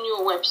videos on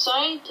your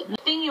website. I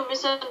think you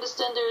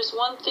misunderstand. There is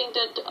one thing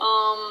that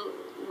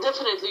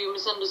definitely you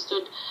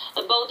misunderstood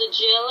about the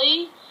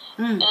jelly.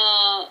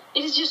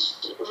 It is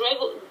just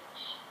regular.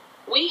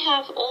 We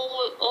have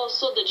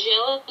also the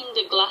jelly in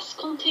the glass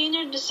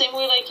container, the same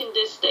way like in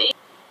this day.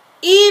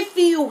 If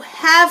you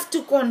have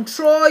to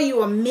control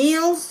your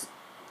meals,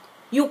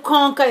 you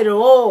conquer it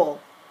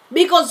all.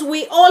 Because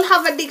we all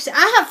have addiction.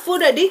 I have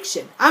food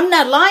addiction. I'm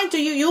not lying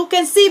to you. You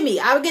can see me.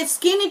 I get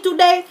skinny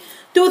today.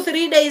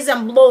 2-3 days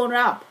I'm blown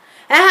up.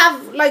 I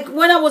have, like,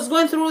 when I was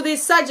going through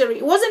this surgery,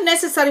 it wasn't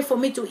necessary for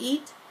me to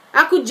eat.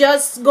 I could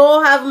just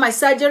go have my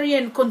surgery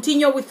and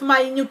continue with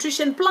my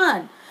nutrition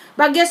plan.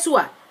 But guess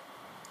what?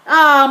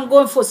 I'm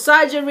going for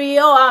surgery,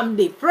 or I'm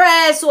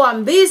depressed, or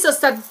I'm this, or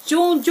start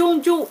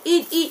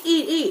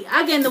eat.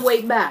 I gain the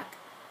weight back.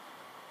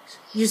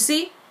 You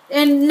see?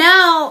 And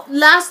now,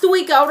 last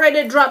week, I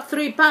already dropped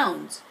 3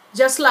 pounds.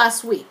 Just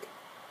last week.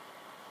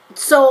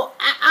 So,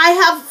 I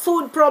have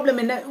food problem.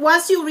 And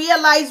once you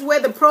realize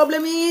where the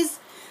problem is,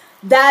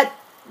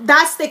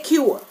 that's the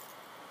cure.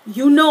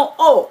 You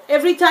know,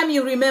 every time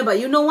you remember,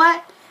 you know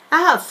what?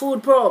 I have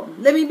food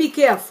problem. Let me be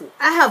careful.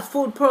 I have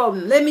food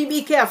problem. Let me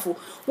be careful.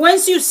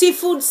 Once you see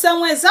food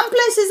somewhere, some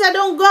places I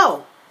don't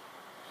go.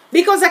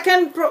 Because I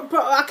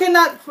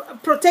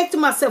cannot protect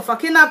myself. I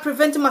cannot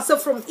prevent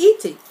myself from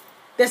eating.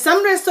 There's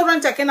some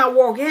restaurants I cannot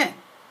walk in.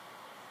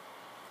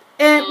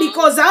 And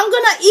because I'm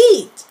going to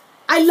eat.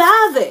 I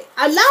love it.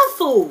 I love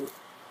food.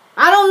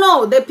 I don't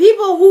know. The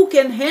people who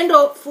can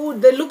handle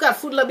food, they look at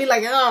food and be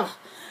like, ugh.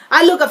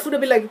 I look at food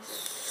and be like,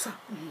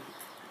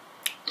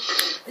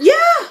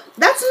 yeah,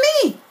 that's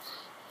me.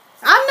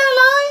 I'm not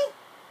lying.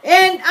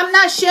 And I'm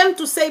not ashamed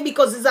to say,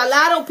 because there's a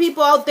lot of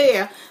people out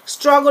there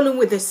struggling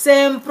with the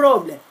same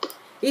problem.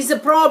 It's a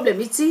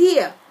problem. It's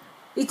here.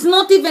 It's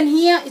not even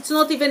here. It's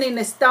not even in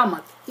the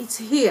stomach. It's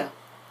here.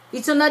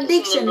 It's an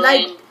addiction.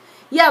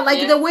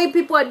 The way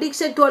people are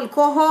addicted to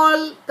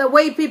alcohol, the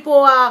way people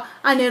are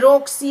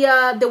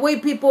anorexia, the way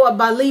people are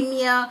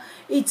bulimia.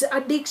 It's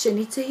addiction.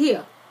 It's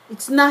here.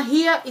 It's not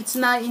here. It's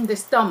not in the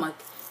stomach.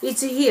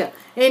 It's here.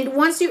 And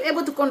once you're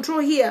able to control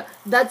here,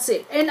 that's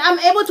it. And I'm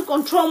able to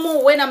control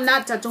more when I'm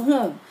not at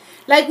home.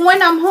 Like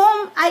when I'm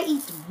home, I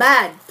eat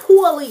bad,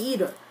 poorly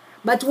eater.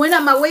 But when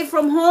I'm away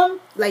from home,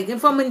 like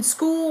if I'm in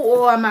school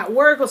or I'm at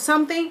work or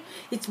something,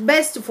 it's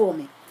best for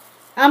me.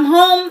 I'm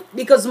home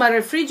because my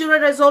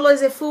refrigerator is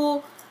always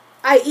full.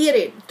 I eat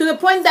it. To the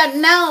point that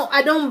now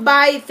I don't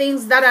buy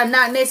things that are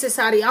not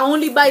necessary. I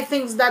only buy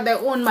things that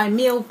are on my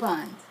meal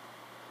plan.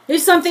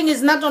 If something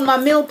is not on my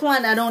meal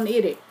plan, I don't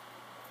eat it.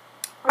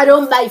 I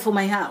don't buy for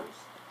my house.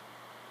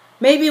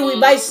 Maybe we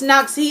buy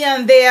snacks here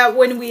and there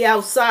when we're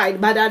outside,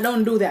 but I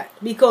don't do that.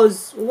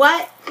 Because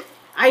what?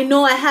 I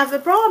know I have a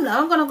problem.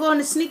 I'm going to go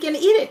and sneak and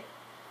eat it.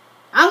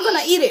 I'm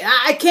going to eat it.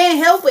 I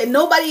can't help it.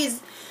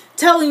 Nobody's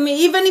telling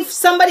me. Even if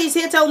somebody's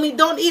here telling me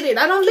don't eat it,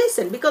 I don't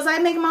listen because I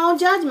make my own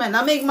judgment.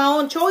 I make my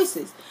own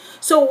choices.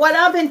 So what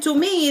happened to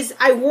me is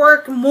I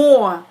work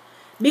more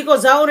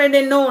because I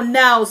already know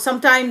now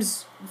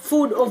sometimes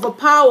food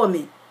overpower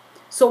me.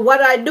 So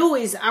what I do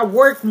is I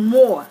work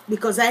more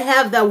because I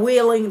have the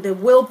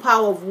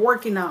willpower of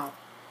working out.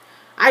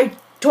 I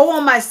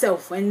told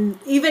myself, and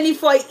even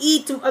if I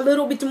eat a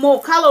little bit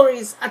more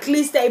calories, at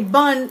least I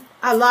burn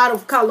a lot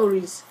of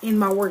calories in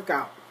my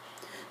workout.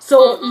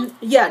 So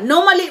yeah,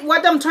 normally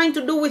what I'm trying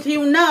to do with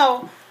you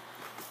now,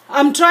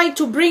 I'm trying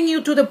to bring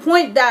you to the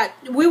point that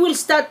we will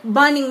start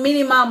burning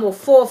minimum of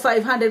 400 or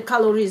 500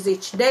 calories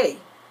each day.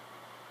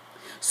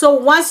 So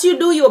once you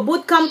do your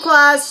boot camp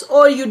class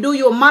or you do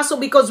your muscle,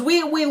 because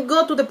we will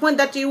go to the point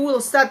that you will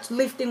start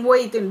lifting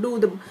weight and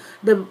do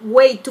the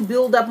weight to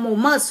build up more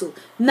muscle.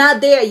 Not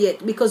there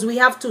yet, because we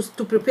have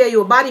to prepare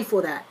your body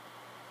for that.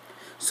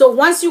 So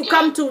once you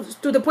come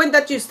to the point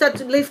that you start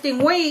lifting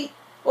weight,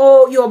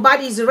 or your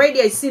body is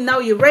ready, I see now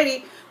you're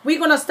ready, we're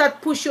going to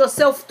start push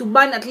yourself to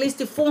burn at least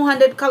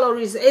 400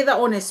 calories, either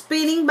on a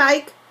spinning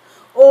bike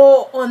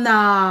or on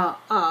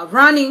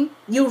running.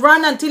 You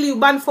run until you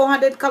burn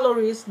 400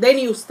 calories, then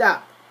you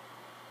stop.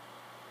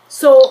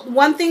 So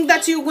one thing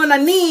that you're gonna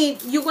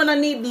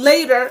need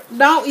later,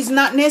 now is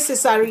not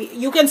necessary.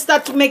 You can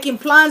start making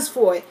plans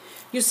for it.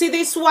 You see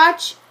this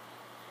watch?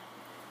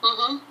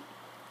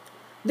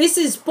 This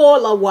is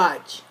Polar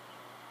watch.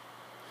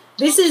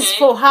 This is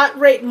for heart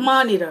rate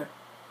monitor.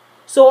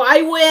 So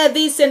I wear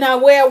this, and I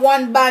wear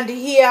one band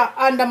here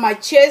under my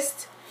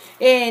chest,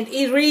 and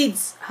it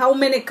reads how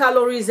many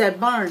calories I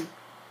burn.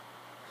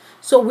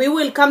 So we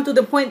will come to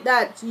the point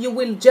that you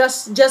will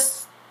just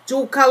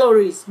do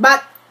calories.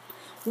 But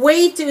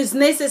weight is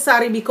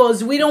necessary,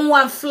 because we don't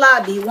want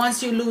flabby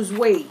once you lose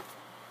weight.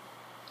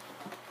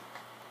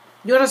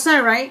 You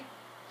understand, right?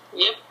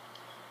 Yep.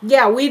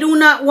 Yeah, we do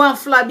not want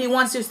flabby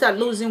once you start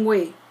losing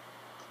weight.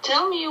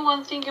 Tell me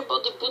one thing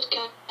about the boot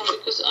camp,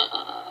 because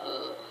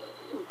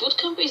boot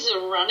camp is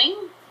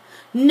running?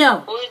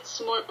 No. Or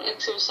it's more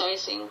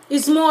exercising?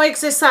 It's more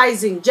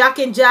exercising. Jack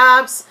and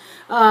jabs,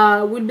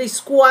 will be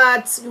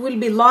squats, will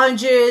be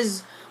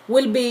lunges,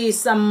 will be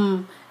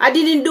some... I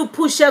didn't do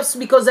push-ups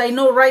because I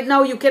know right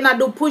now you cannot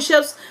do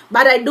push-ups,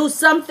 but I do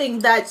something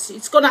that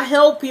it's going to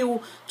help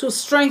you to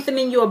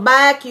strengthen your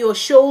back, your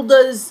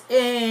shoulders,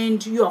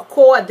 and your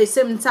core at the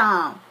same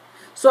time.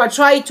 So I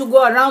try to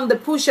go around the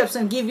push-ups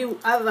and give you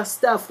other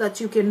stuff that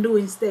you can do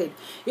instead.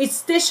 It's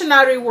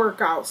stationary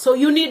workout, so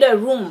you need a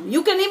room.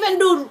 You can even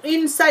do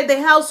inside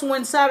the house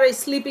when Sarah is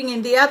sleeping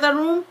in the other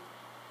room.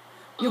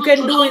 You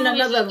can do in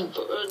another room.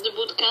 The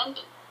boot camp?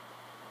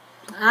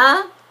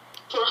 Huh?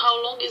 For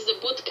how long is the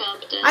boot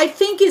camp then? I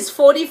think it's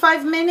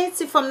 45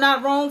 minutes, if I'm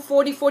not wrong.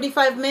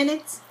 45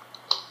 minutes.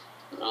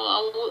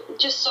 No,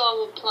 just so I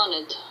will plan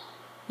it.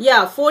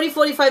 Yeah,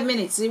 45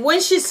 minutes. When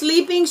she's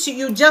sleeping,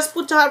 you just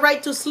put her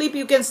right to sleep.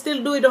 You can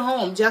still do it at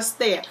home, just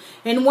there.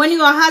 And when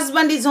your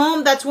husband is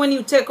home, that's when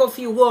you take off,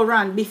 you go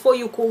run before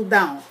you cool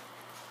down.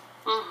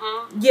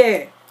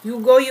 Yeah,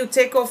 you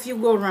take off, you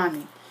go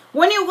running.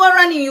 When you go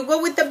running, you go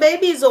with the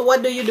babies, or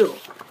what do you do?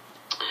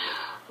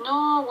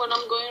 No, when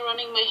I'm going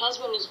running, my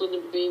husband is with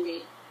the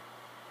baby.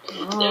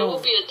 Oh. There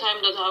will be a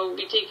time that I will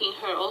be taking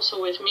her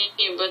also with me,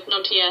 but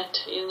not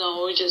yet. You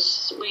know, it's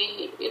just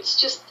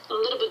a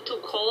little bit too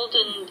cold,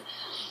 and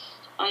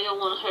I don't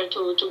want her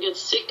to get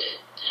sick.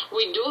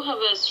 We do have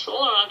a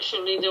stroller,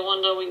 actually, the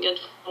one that we get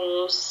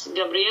for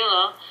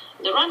Gabriela,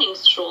 the running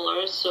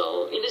stroller.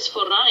 So it is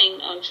for running,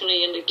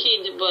 actually, and the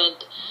kid,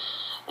 but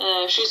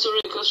she's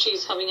sorry because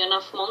she's having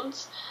enough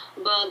months.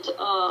 But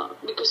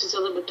because it's a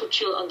little bit too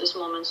chill at this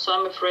moment, so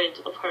I'm afraid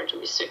of her to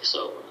be sick,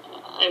 so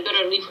I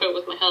better leave her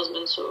with my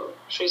husband, so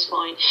she's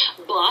fine.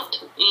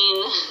 But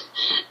in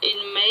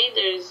May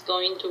there is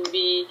going to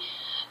be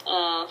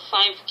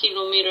 5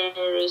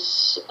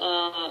 kilometers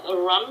a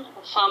run,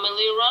 a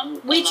family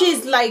run. Which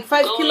is like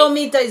 5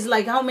 kilometers,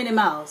 like how many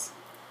miles?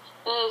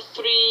 5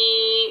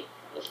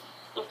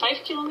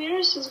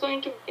 kilometers is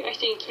going to be, I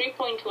think,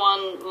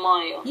 3.1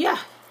 mile. Yeah.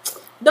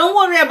 Don't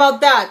worry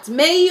about that.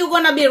 May you're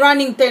going to be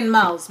running 10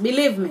 miles.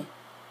 Believe me.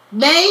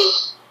 May,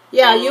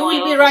 yeah, you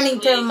will be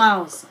running 10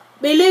 miles.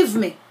 Believe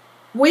me.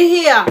 We're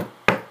here.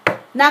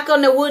 Knock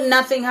on the wood,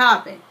 nothing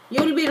happened.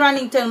 You will be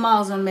running 10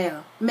 miles on May.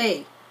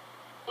 10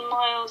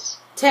 miles.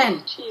 10.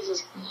 Oh,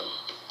 Jesus.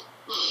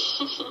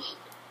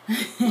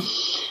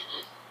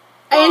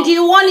 And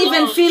you won't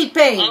even feel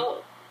pain.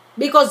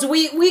 Because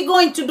we're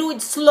going to do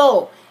it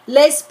slow.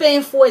 Less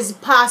painful as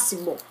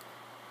possible.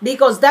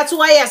 Because that's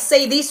why I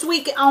say this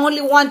week I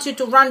only want you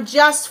to run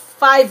just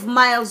 5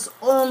 miles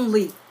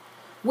only.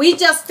 We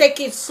just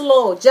take it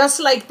slow, just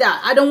like that.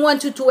 I don't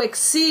want you to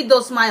exceed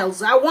those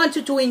miles. I want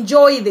you to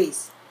enjoy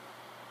this.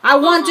 I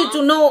want you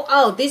to know,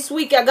 oh, this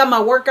week I got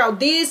my workout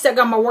this, I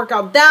got my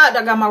workout that,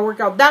 I got my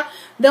workout that.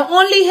 The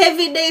only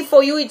heavy day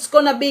for you, it's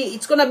gonna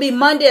be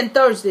Monday and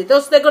Thursday.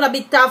 They're gonna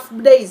be tough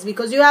days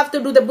because you have to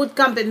do the boot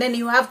camp and then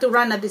you have to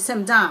run at the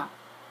same time.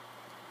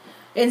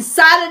 And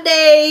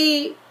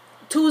Saturday,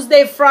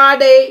 Tuesday,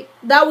 Friday,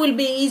 that will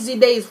be easy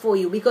days for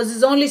you because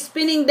it's only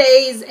spinning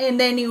days, and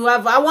then you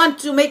have, I want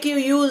to make you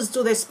use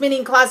to the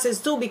spinning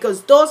classes too,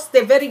 because those,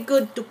 they're very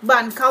good to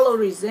burn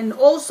calories, and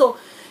also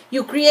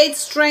you create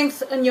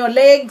strength in your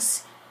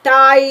legs,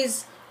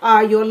 thighs,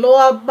 your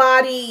lower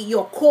body,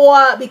 your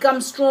core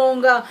becomes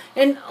stronger,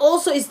 and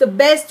also it's the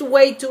best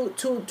way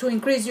to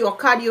increase your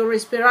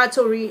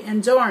cardiorespiratory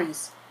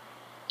endurance.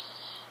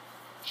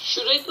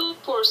 Should I go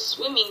for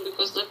swimming?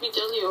 Because let me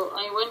tell you,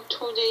 I went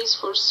 2 days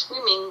for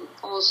swimming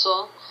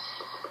also.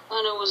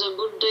 and it was a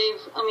good day.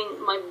 I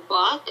mean, my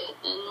back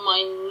and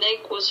my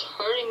neck was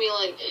hurting me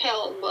like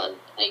hell, but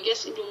I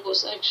guess it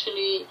was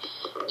actually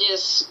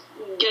just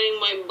getting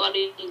my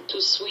body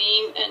to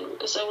swim, and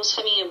because I was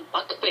having a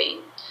back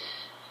pain.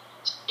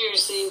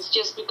 Seriously, it's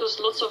just because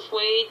lots of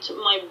weight,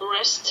 my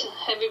breast,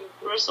 heavy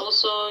breast,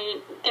 also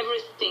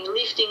everything,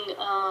 lifting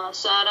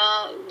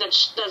Sarah, that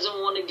she doesn't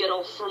want to get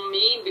off from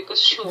me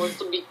because she wants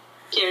to be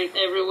carried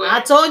everywhere. I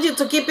told you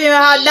to keep your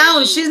heart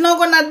down. She's not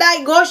gonna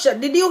die, Gosha.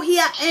 Did you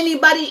hear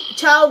anybody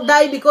child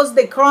die because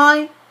they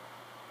crying?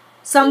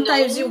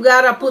 Sometimes you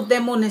gotta put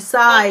them on the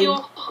side.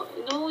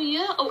 No,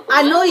 yeah. Oh,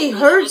 I know it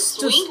hurts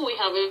to. We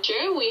have a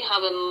chair. We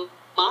have a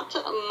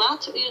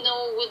mat, you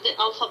know, with the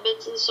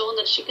alphabets and so on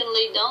that she can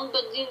lay down.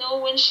 But you know,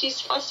 when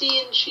she's fussy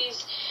and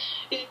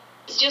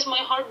it's just my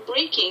heart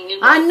breaking. You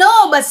know? I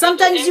know, but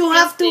sometimes you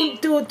have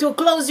to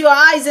close your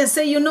eyes and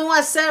say, you know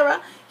what,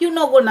 Sarah, you're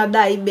not gonna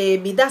die,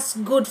 baby. That's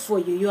good for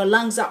you. Your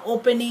lungs are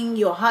opening.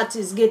 Your heart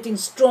is getting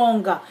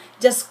stronger.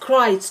 Just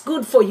cry. It's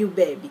good for you,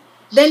 baby.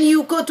 Then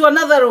you go to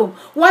another room.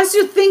 Once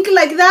you think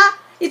like that,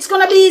 it's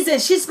going to be easy.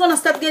 She's going to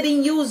start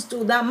getting used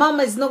to that.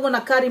 Mama is not going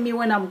to carry me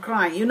when I'm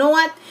crying. You know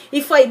what?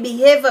 If I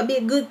behave and be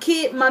a good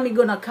kid, mommy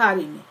going to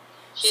carry me.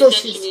 She's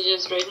actually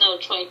just right now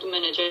trying to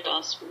manage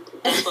us.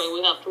 That's why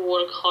we have to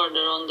work harder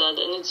on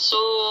that. And it's so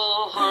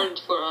hard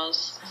for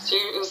us.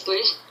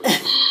 Seriously.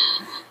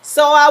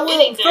 So I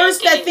will,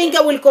 first I think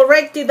I will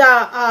correct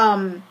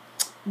the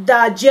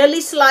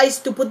jelly slice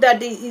to put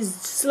that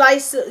is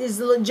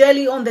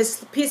jelly on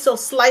this piece of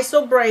slice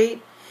of bread,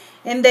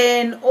 and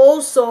then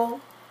also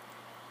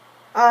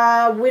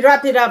we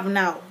wrap it up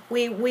now.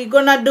 We're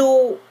gonna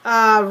do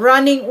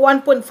running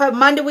 1.5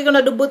 Monday. We're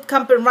gonna do boot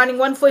camp and running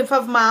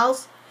 1.5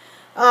 miles.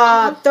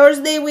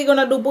 Thursday we're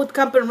gonna do boot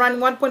camp and running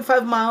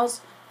 1.5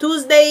 miles.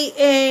 Tuesday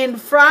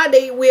and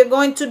Friday we're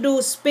going to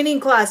do spinning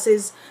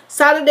classes.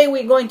 Saturday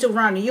we're going to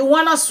run. You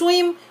wanna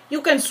swim?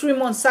 You can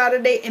swim on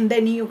Saturday and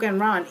then you can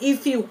run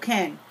if you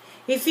can.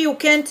 If you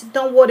can't,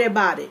 don't worry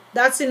about it.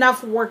 That's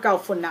enough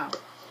workout for now.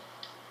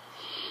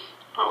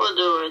 I will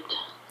do it.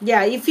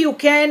 Yeah, if you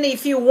can,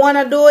 if you want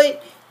to do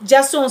it,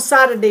 just on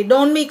Saturday.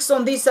 Don't mix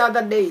on these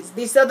other days.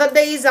 These other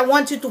days, I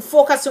want you to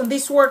focus on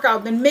this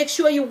workout and make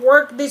sure you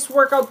work this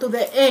workout to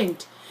the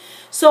end.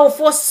 So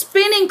for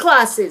spinning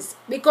classes,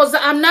 because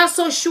I'm not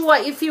so sure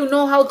if you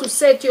know how to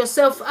set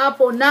yourself up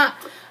or not,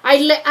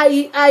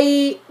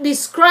 I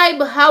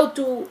describe how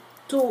to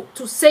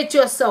set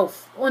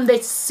yourself on the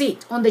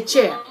seat, on the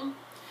chair.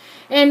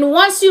 And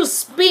once you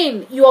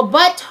spin, your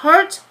butt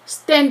hurt,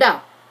 stand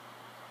up.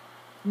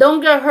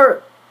 Don't get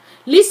hurt.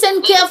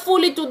 Listen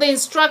carefully to the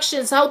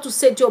instructions how to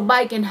set your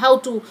bike and how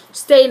to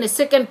stay in the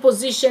second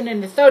position,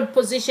 and the third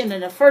position,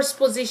 and the first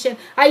position.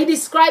 I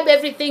describe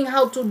everything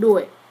how to do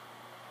it.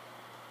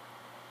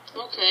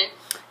 Okay.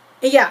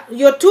 Yeah,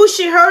 your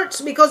tushy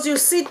hurts because you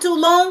sit too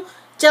long.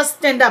 Just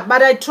stand up.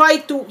 But I try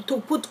to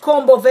put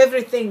combo of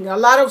everything. A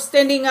lot of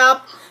standing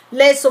up,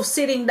 less of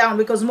sitting down,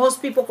 because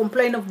most people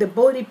complain of the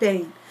body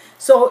pain.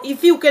 So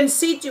if you can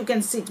sit, you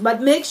can sit.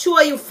 But make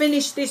sure you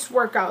finish this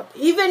workout.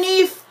 Even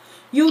if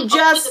you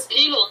just... Put a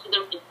pillow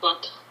under my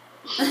butt.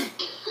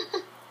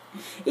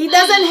 It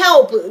doesn't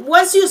help.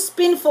 Once you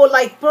spin for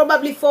like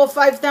probably 4 or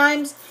 5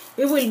 times,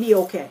 it will be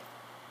okay.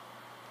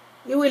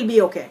 It will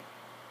be okay.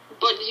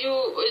 But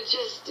you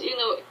just, you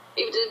know,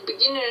 if the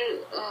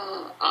beginner,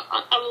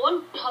 I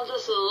wonder how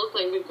does it look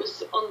like,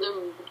 because on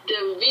the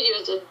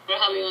videos that we're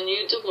having on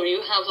YouTube, or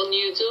you have on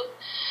YouTube,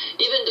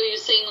 even though you're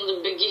saying on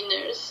the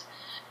beginners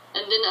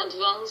and then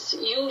advanced,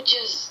 you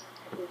just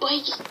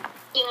biking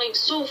like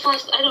so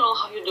fast. I don't know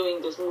how you're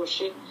doing this,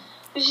 Mushi.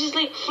 It's just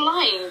like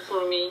flying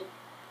for me.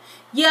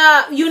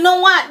 Yeah, you know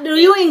what? Do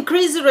you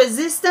increase the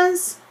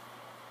resistance?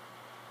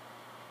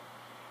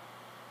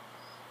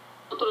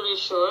 Not really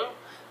sure.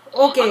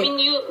 Okay, I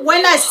mean,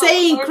 when I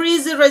say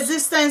increase the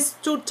resistance,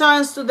 2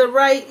 turns to the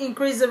right,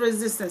 increase the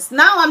resistance.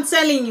 Now I'm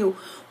telling you,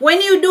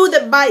 when you do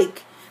the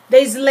bike,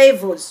 there's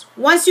levels.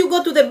 Once you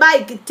go to the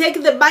bike,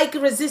 take the bike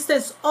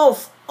resistance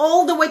off,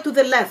 all the way to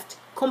the left,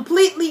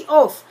 completely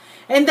off.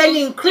 And then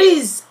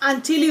increase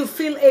until you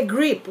feel a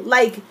grip.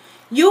 Like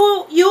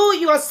you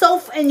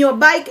yourself and your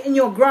bike and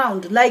your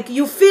ground. Like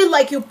you feel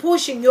like you're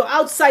pushing, you're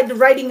outside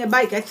riding a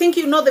bike. I think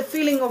you know the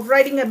feeling of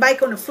riding a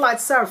bike on a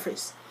flat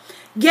surface.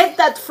 Get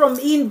that from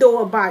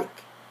indoor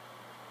bike.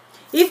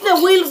 If the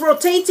wheel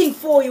rotating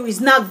for you is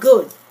not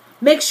good,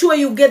 make sure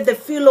you get the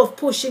feel of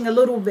pushing a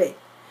little bit.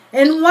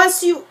 And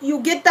once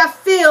you get that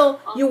feel,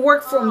 you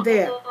work from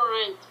there.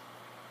 Right.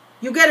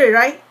 You get it,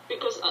 right?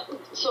 Because,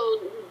 so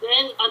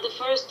then at the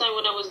first time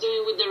when I was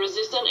doing with the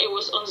resistance, it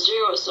was on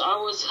 0. So I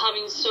was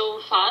having so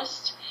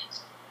fast.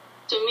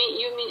 To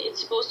me, you mean it's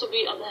supposed to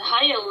be at a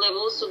higher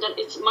level so that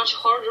it's much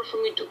harder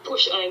for me to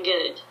push. I get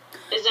it.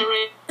 Is that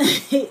right?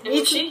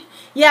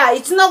 Yeah,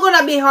 it's not going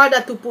to be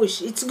harder to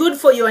push. It's good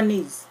for your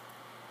knees.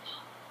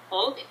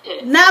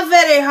 Okay. Not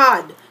very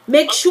hard.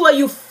 Make sure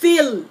you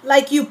feel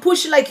like you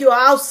push like you're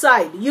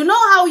outside. You know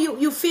how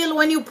you feel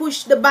when you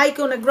push the bike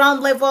on the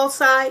ground level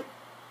outside?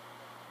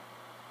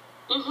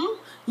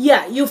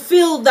 Yeah, you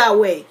feel that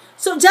way.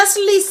 So just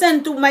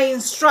listen to my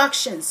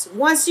instructions.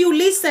 Once you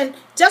listen,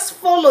 just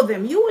follow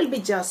them. You will be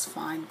just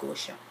fine,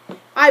 Gosha.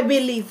 I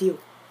believe you.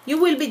 You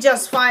will be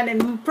just fine.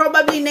 And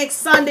probably next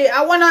Sunday,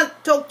 I want to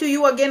talk to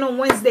you again on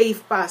Wednesday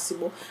if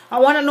possible. I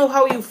want to know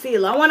how you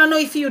feel. I want to know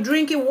if you're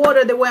drinking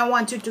water the way I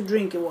want you to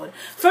drink your water.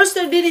 First,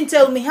 you didn't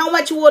tell me how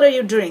much water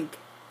you drink.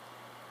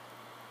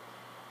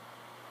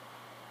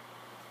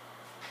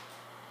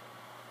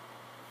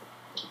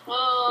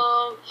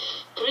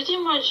 Pretty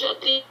much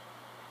at least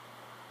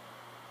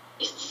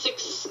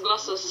 6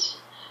 glasses,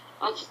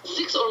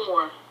 6 or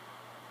more,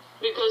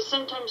 because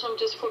sometimes I'm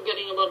just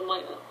forgetting about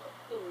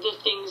the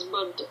things,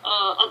 but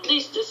at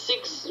least the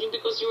 6,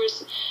 because you were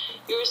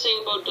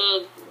saying about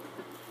the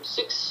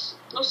 6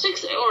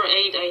 or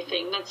 8, I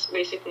think that's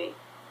basically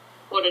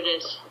what it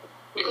is,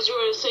 because you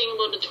were saying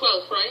about the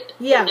 12, right?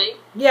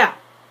 Yeah,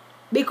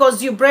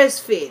 because you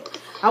breastfeed.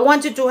 I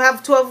want you to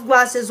have 12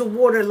 glasses of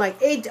water,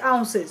 like 8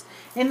 ounces.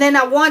 And then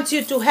I want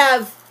you to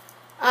have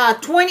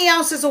 20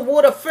 ounces of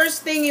water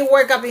first thing you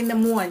wake up in the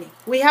morning.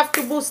 We have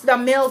to boost the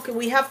milk.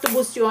 We have to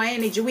boost your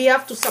energy. We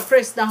have to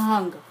suppress the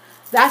hunger.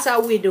 That's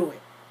how we do it.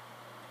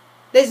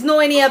 There's no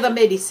any other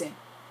medicine.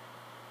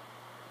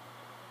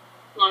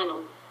 I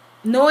know.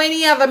 No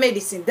any other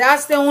medicine.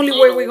 That's the only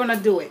way we're going to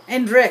do it.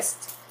 And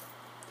rest.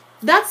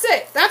 That's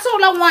it. That's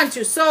all I want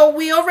you. So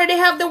we already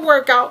have the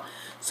workout.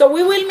 So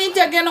we will meet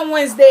again on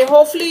Wednesday.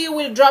 Hopefully you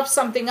will drop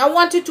something. I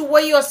want you to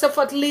weigh yourself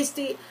at least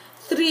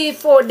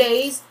 3-4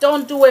 days.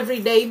 Don't do every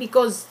day,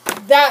 because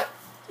that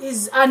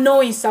is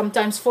annoying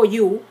sometimes for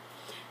you.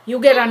 You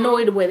get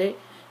annoyed with it.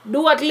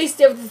 Do at least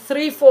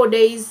every 3-4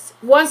 days.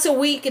 Once a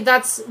week,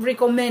 that's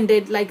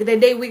recommended, like the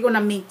day we're going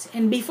to meet.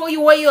 And before you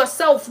weigh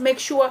yourself, make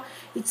sure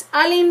it's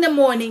early in the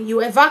morning.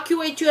 You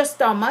evacuate your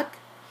stomach.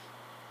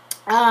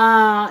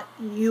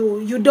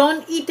 You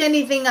don't eat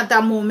anything at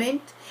that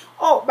moment.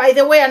 Oh, by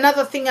the way,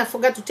 another thing I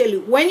forgot to tell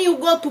you. When you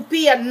go to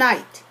pee at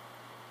night,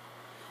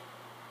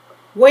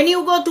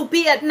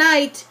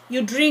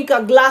 you drink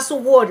a glass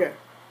of water.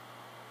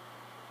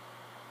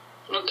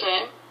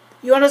 Okay.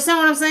 You understand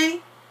what I'm saying?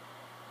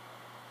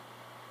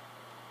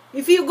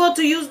 If you go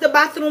to use the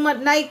bathroom at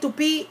night to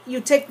pee,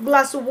 you take a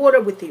glass of water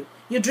with you.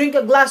 You drink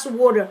a glass of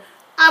water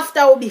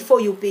after or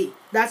before you pee.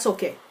 That's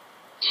okay.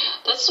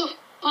 That's so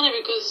funny,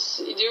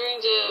 because during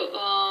the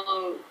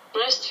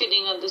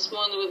breastfeeding at this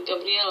morning with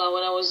Gabriela,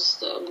 when I was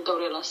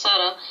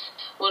Sarah,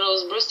 when I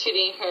was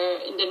breastfeeding her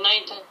in the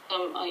night,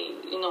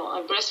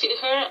 I breastfeed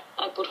her.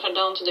 I put her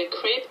down to the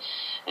crib,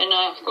 and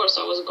of course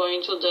I was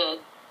going to the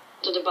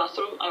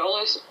bathroom. I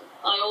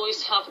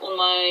always have on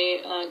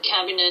my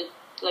cabinet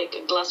like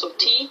a glass of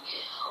tea,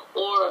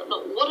 or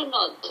no, water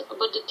not,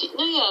 but the tea,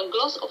 a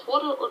glass of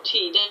water or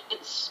tea.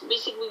 That's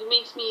basically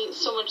makes me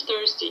so much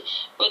thirsty.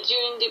 But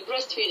during the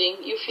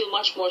breastfeeding, you feel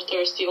much more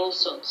thirsty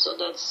also. So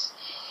that's.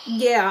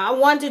 Yeah, I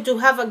wanted to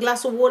have a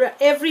glass of water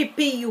every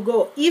pee you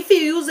go. If you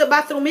use the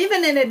bathroom,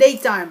 even in the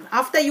daytime,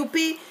 after you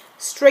pee,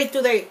 straight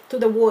to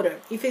the water.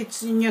 If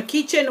it's in your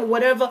kitchen or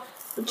whatever,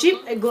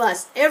 chip a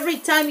glass. Every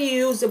time you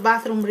use the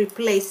bathroom,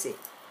 replace it.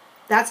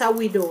 That's how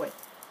we do it.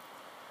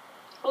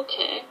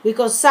 Okay.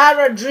 Because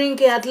Sarah drink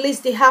at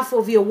least half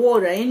of your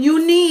water, and you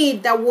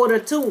need that water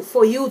too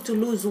for you to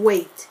lose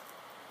weight.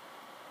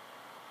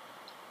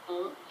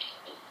 Okay.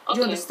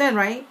 You understand,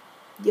 right?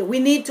 Yeah, we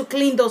need to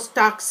clean those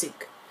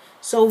toxic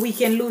so we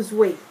can lose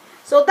weight.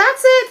 So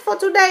that's it for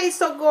today,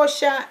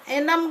 Sogosha.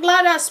 And I'm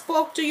glad I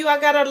spoke to you. I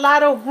got a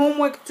lot of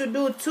homework to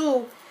do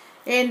too,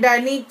 and I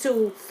need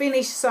to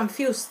finish some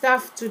few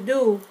stuff to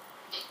do.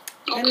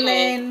 Okay. And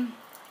then,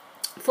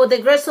 for the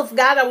grace of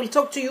God, I will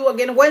talk to you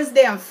again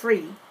Wednesday. I'm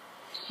free.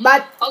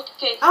 But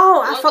okay.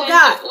 I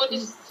forgot.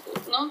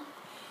 No?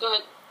 Go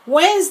ahead.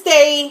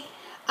 Wednesday,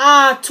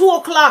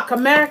 2:00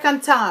 American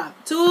time,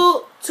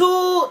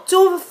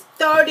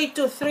 2:30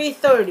 to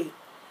 3:30.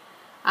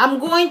 I'm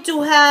going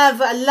to have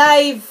a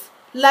live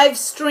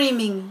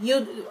streaming,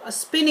 a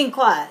spinning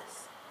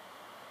class.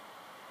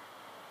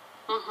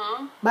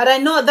 But I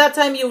know at that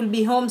time you will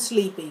be home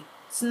sleeping.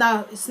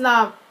 It's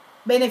not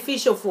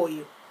beneficial for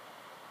you.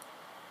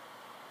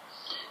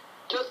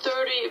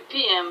 2:30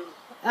 p.m.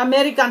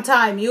 American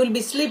time. You will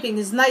be sleeping.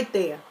 It's night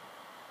there.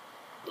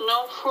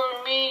 No,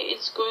 for me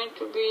it's going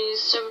to be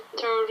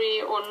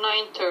 7:30 or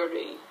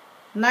 9:30.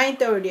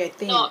 9:30, I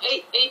think. No,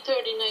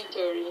 8:30,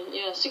 9:30.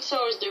 Yeah, 6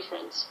 hours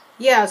difference.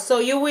 Yeah, so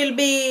you will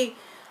be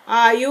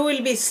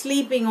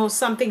sleeping or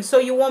something, so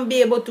you won't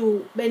be able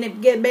to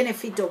get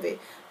benefit of it.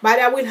 But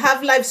I will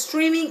have live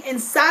streaming, and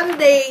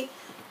Saturday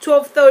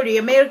 12:30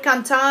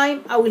 American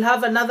time I will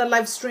have another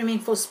live streaming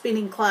for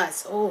spinning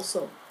class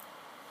also.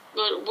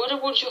 But where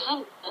would you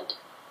have that?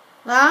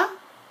 Huh?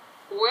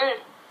 Where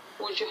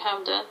would you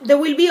have that? They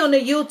will be on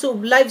the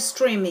YouTube live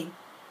streaming.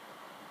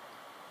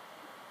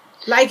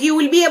 Like you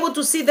will be able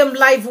to see them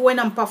live when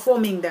I'm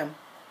performing them.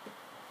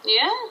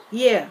 Yeah?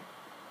 Yeah.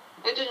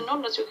 I didn't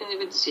know that you can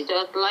even see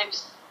that live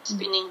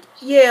spinning.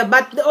 Yeah,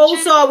 but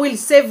also I will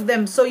save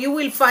them, so you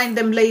will find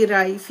them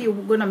later if you're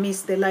gonna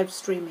miss the live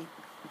streaming.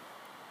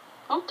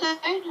 Okay,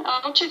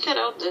 I'll check it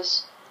out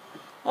this.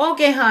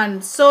 Okay,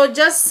 hon. So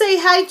just say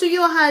hi to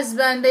your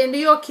husband and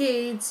your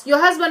kids. Your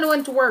husband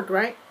went to work,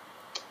 right?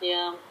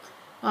 Yeah.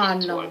 Oh,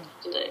 It's no. work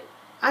today.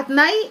 At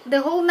night?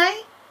 The whole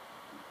night?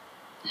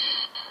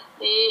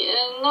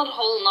 Not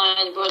whole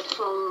night, but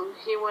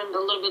he went a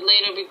little bit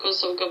later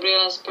because of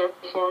Gabriela's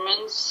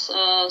performance.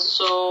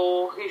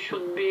 So he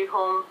should be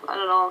home, I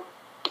don't know,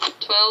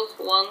 12,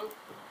 1,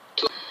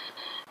 2.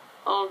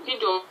 Okay,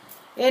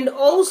 And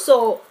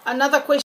also, another question.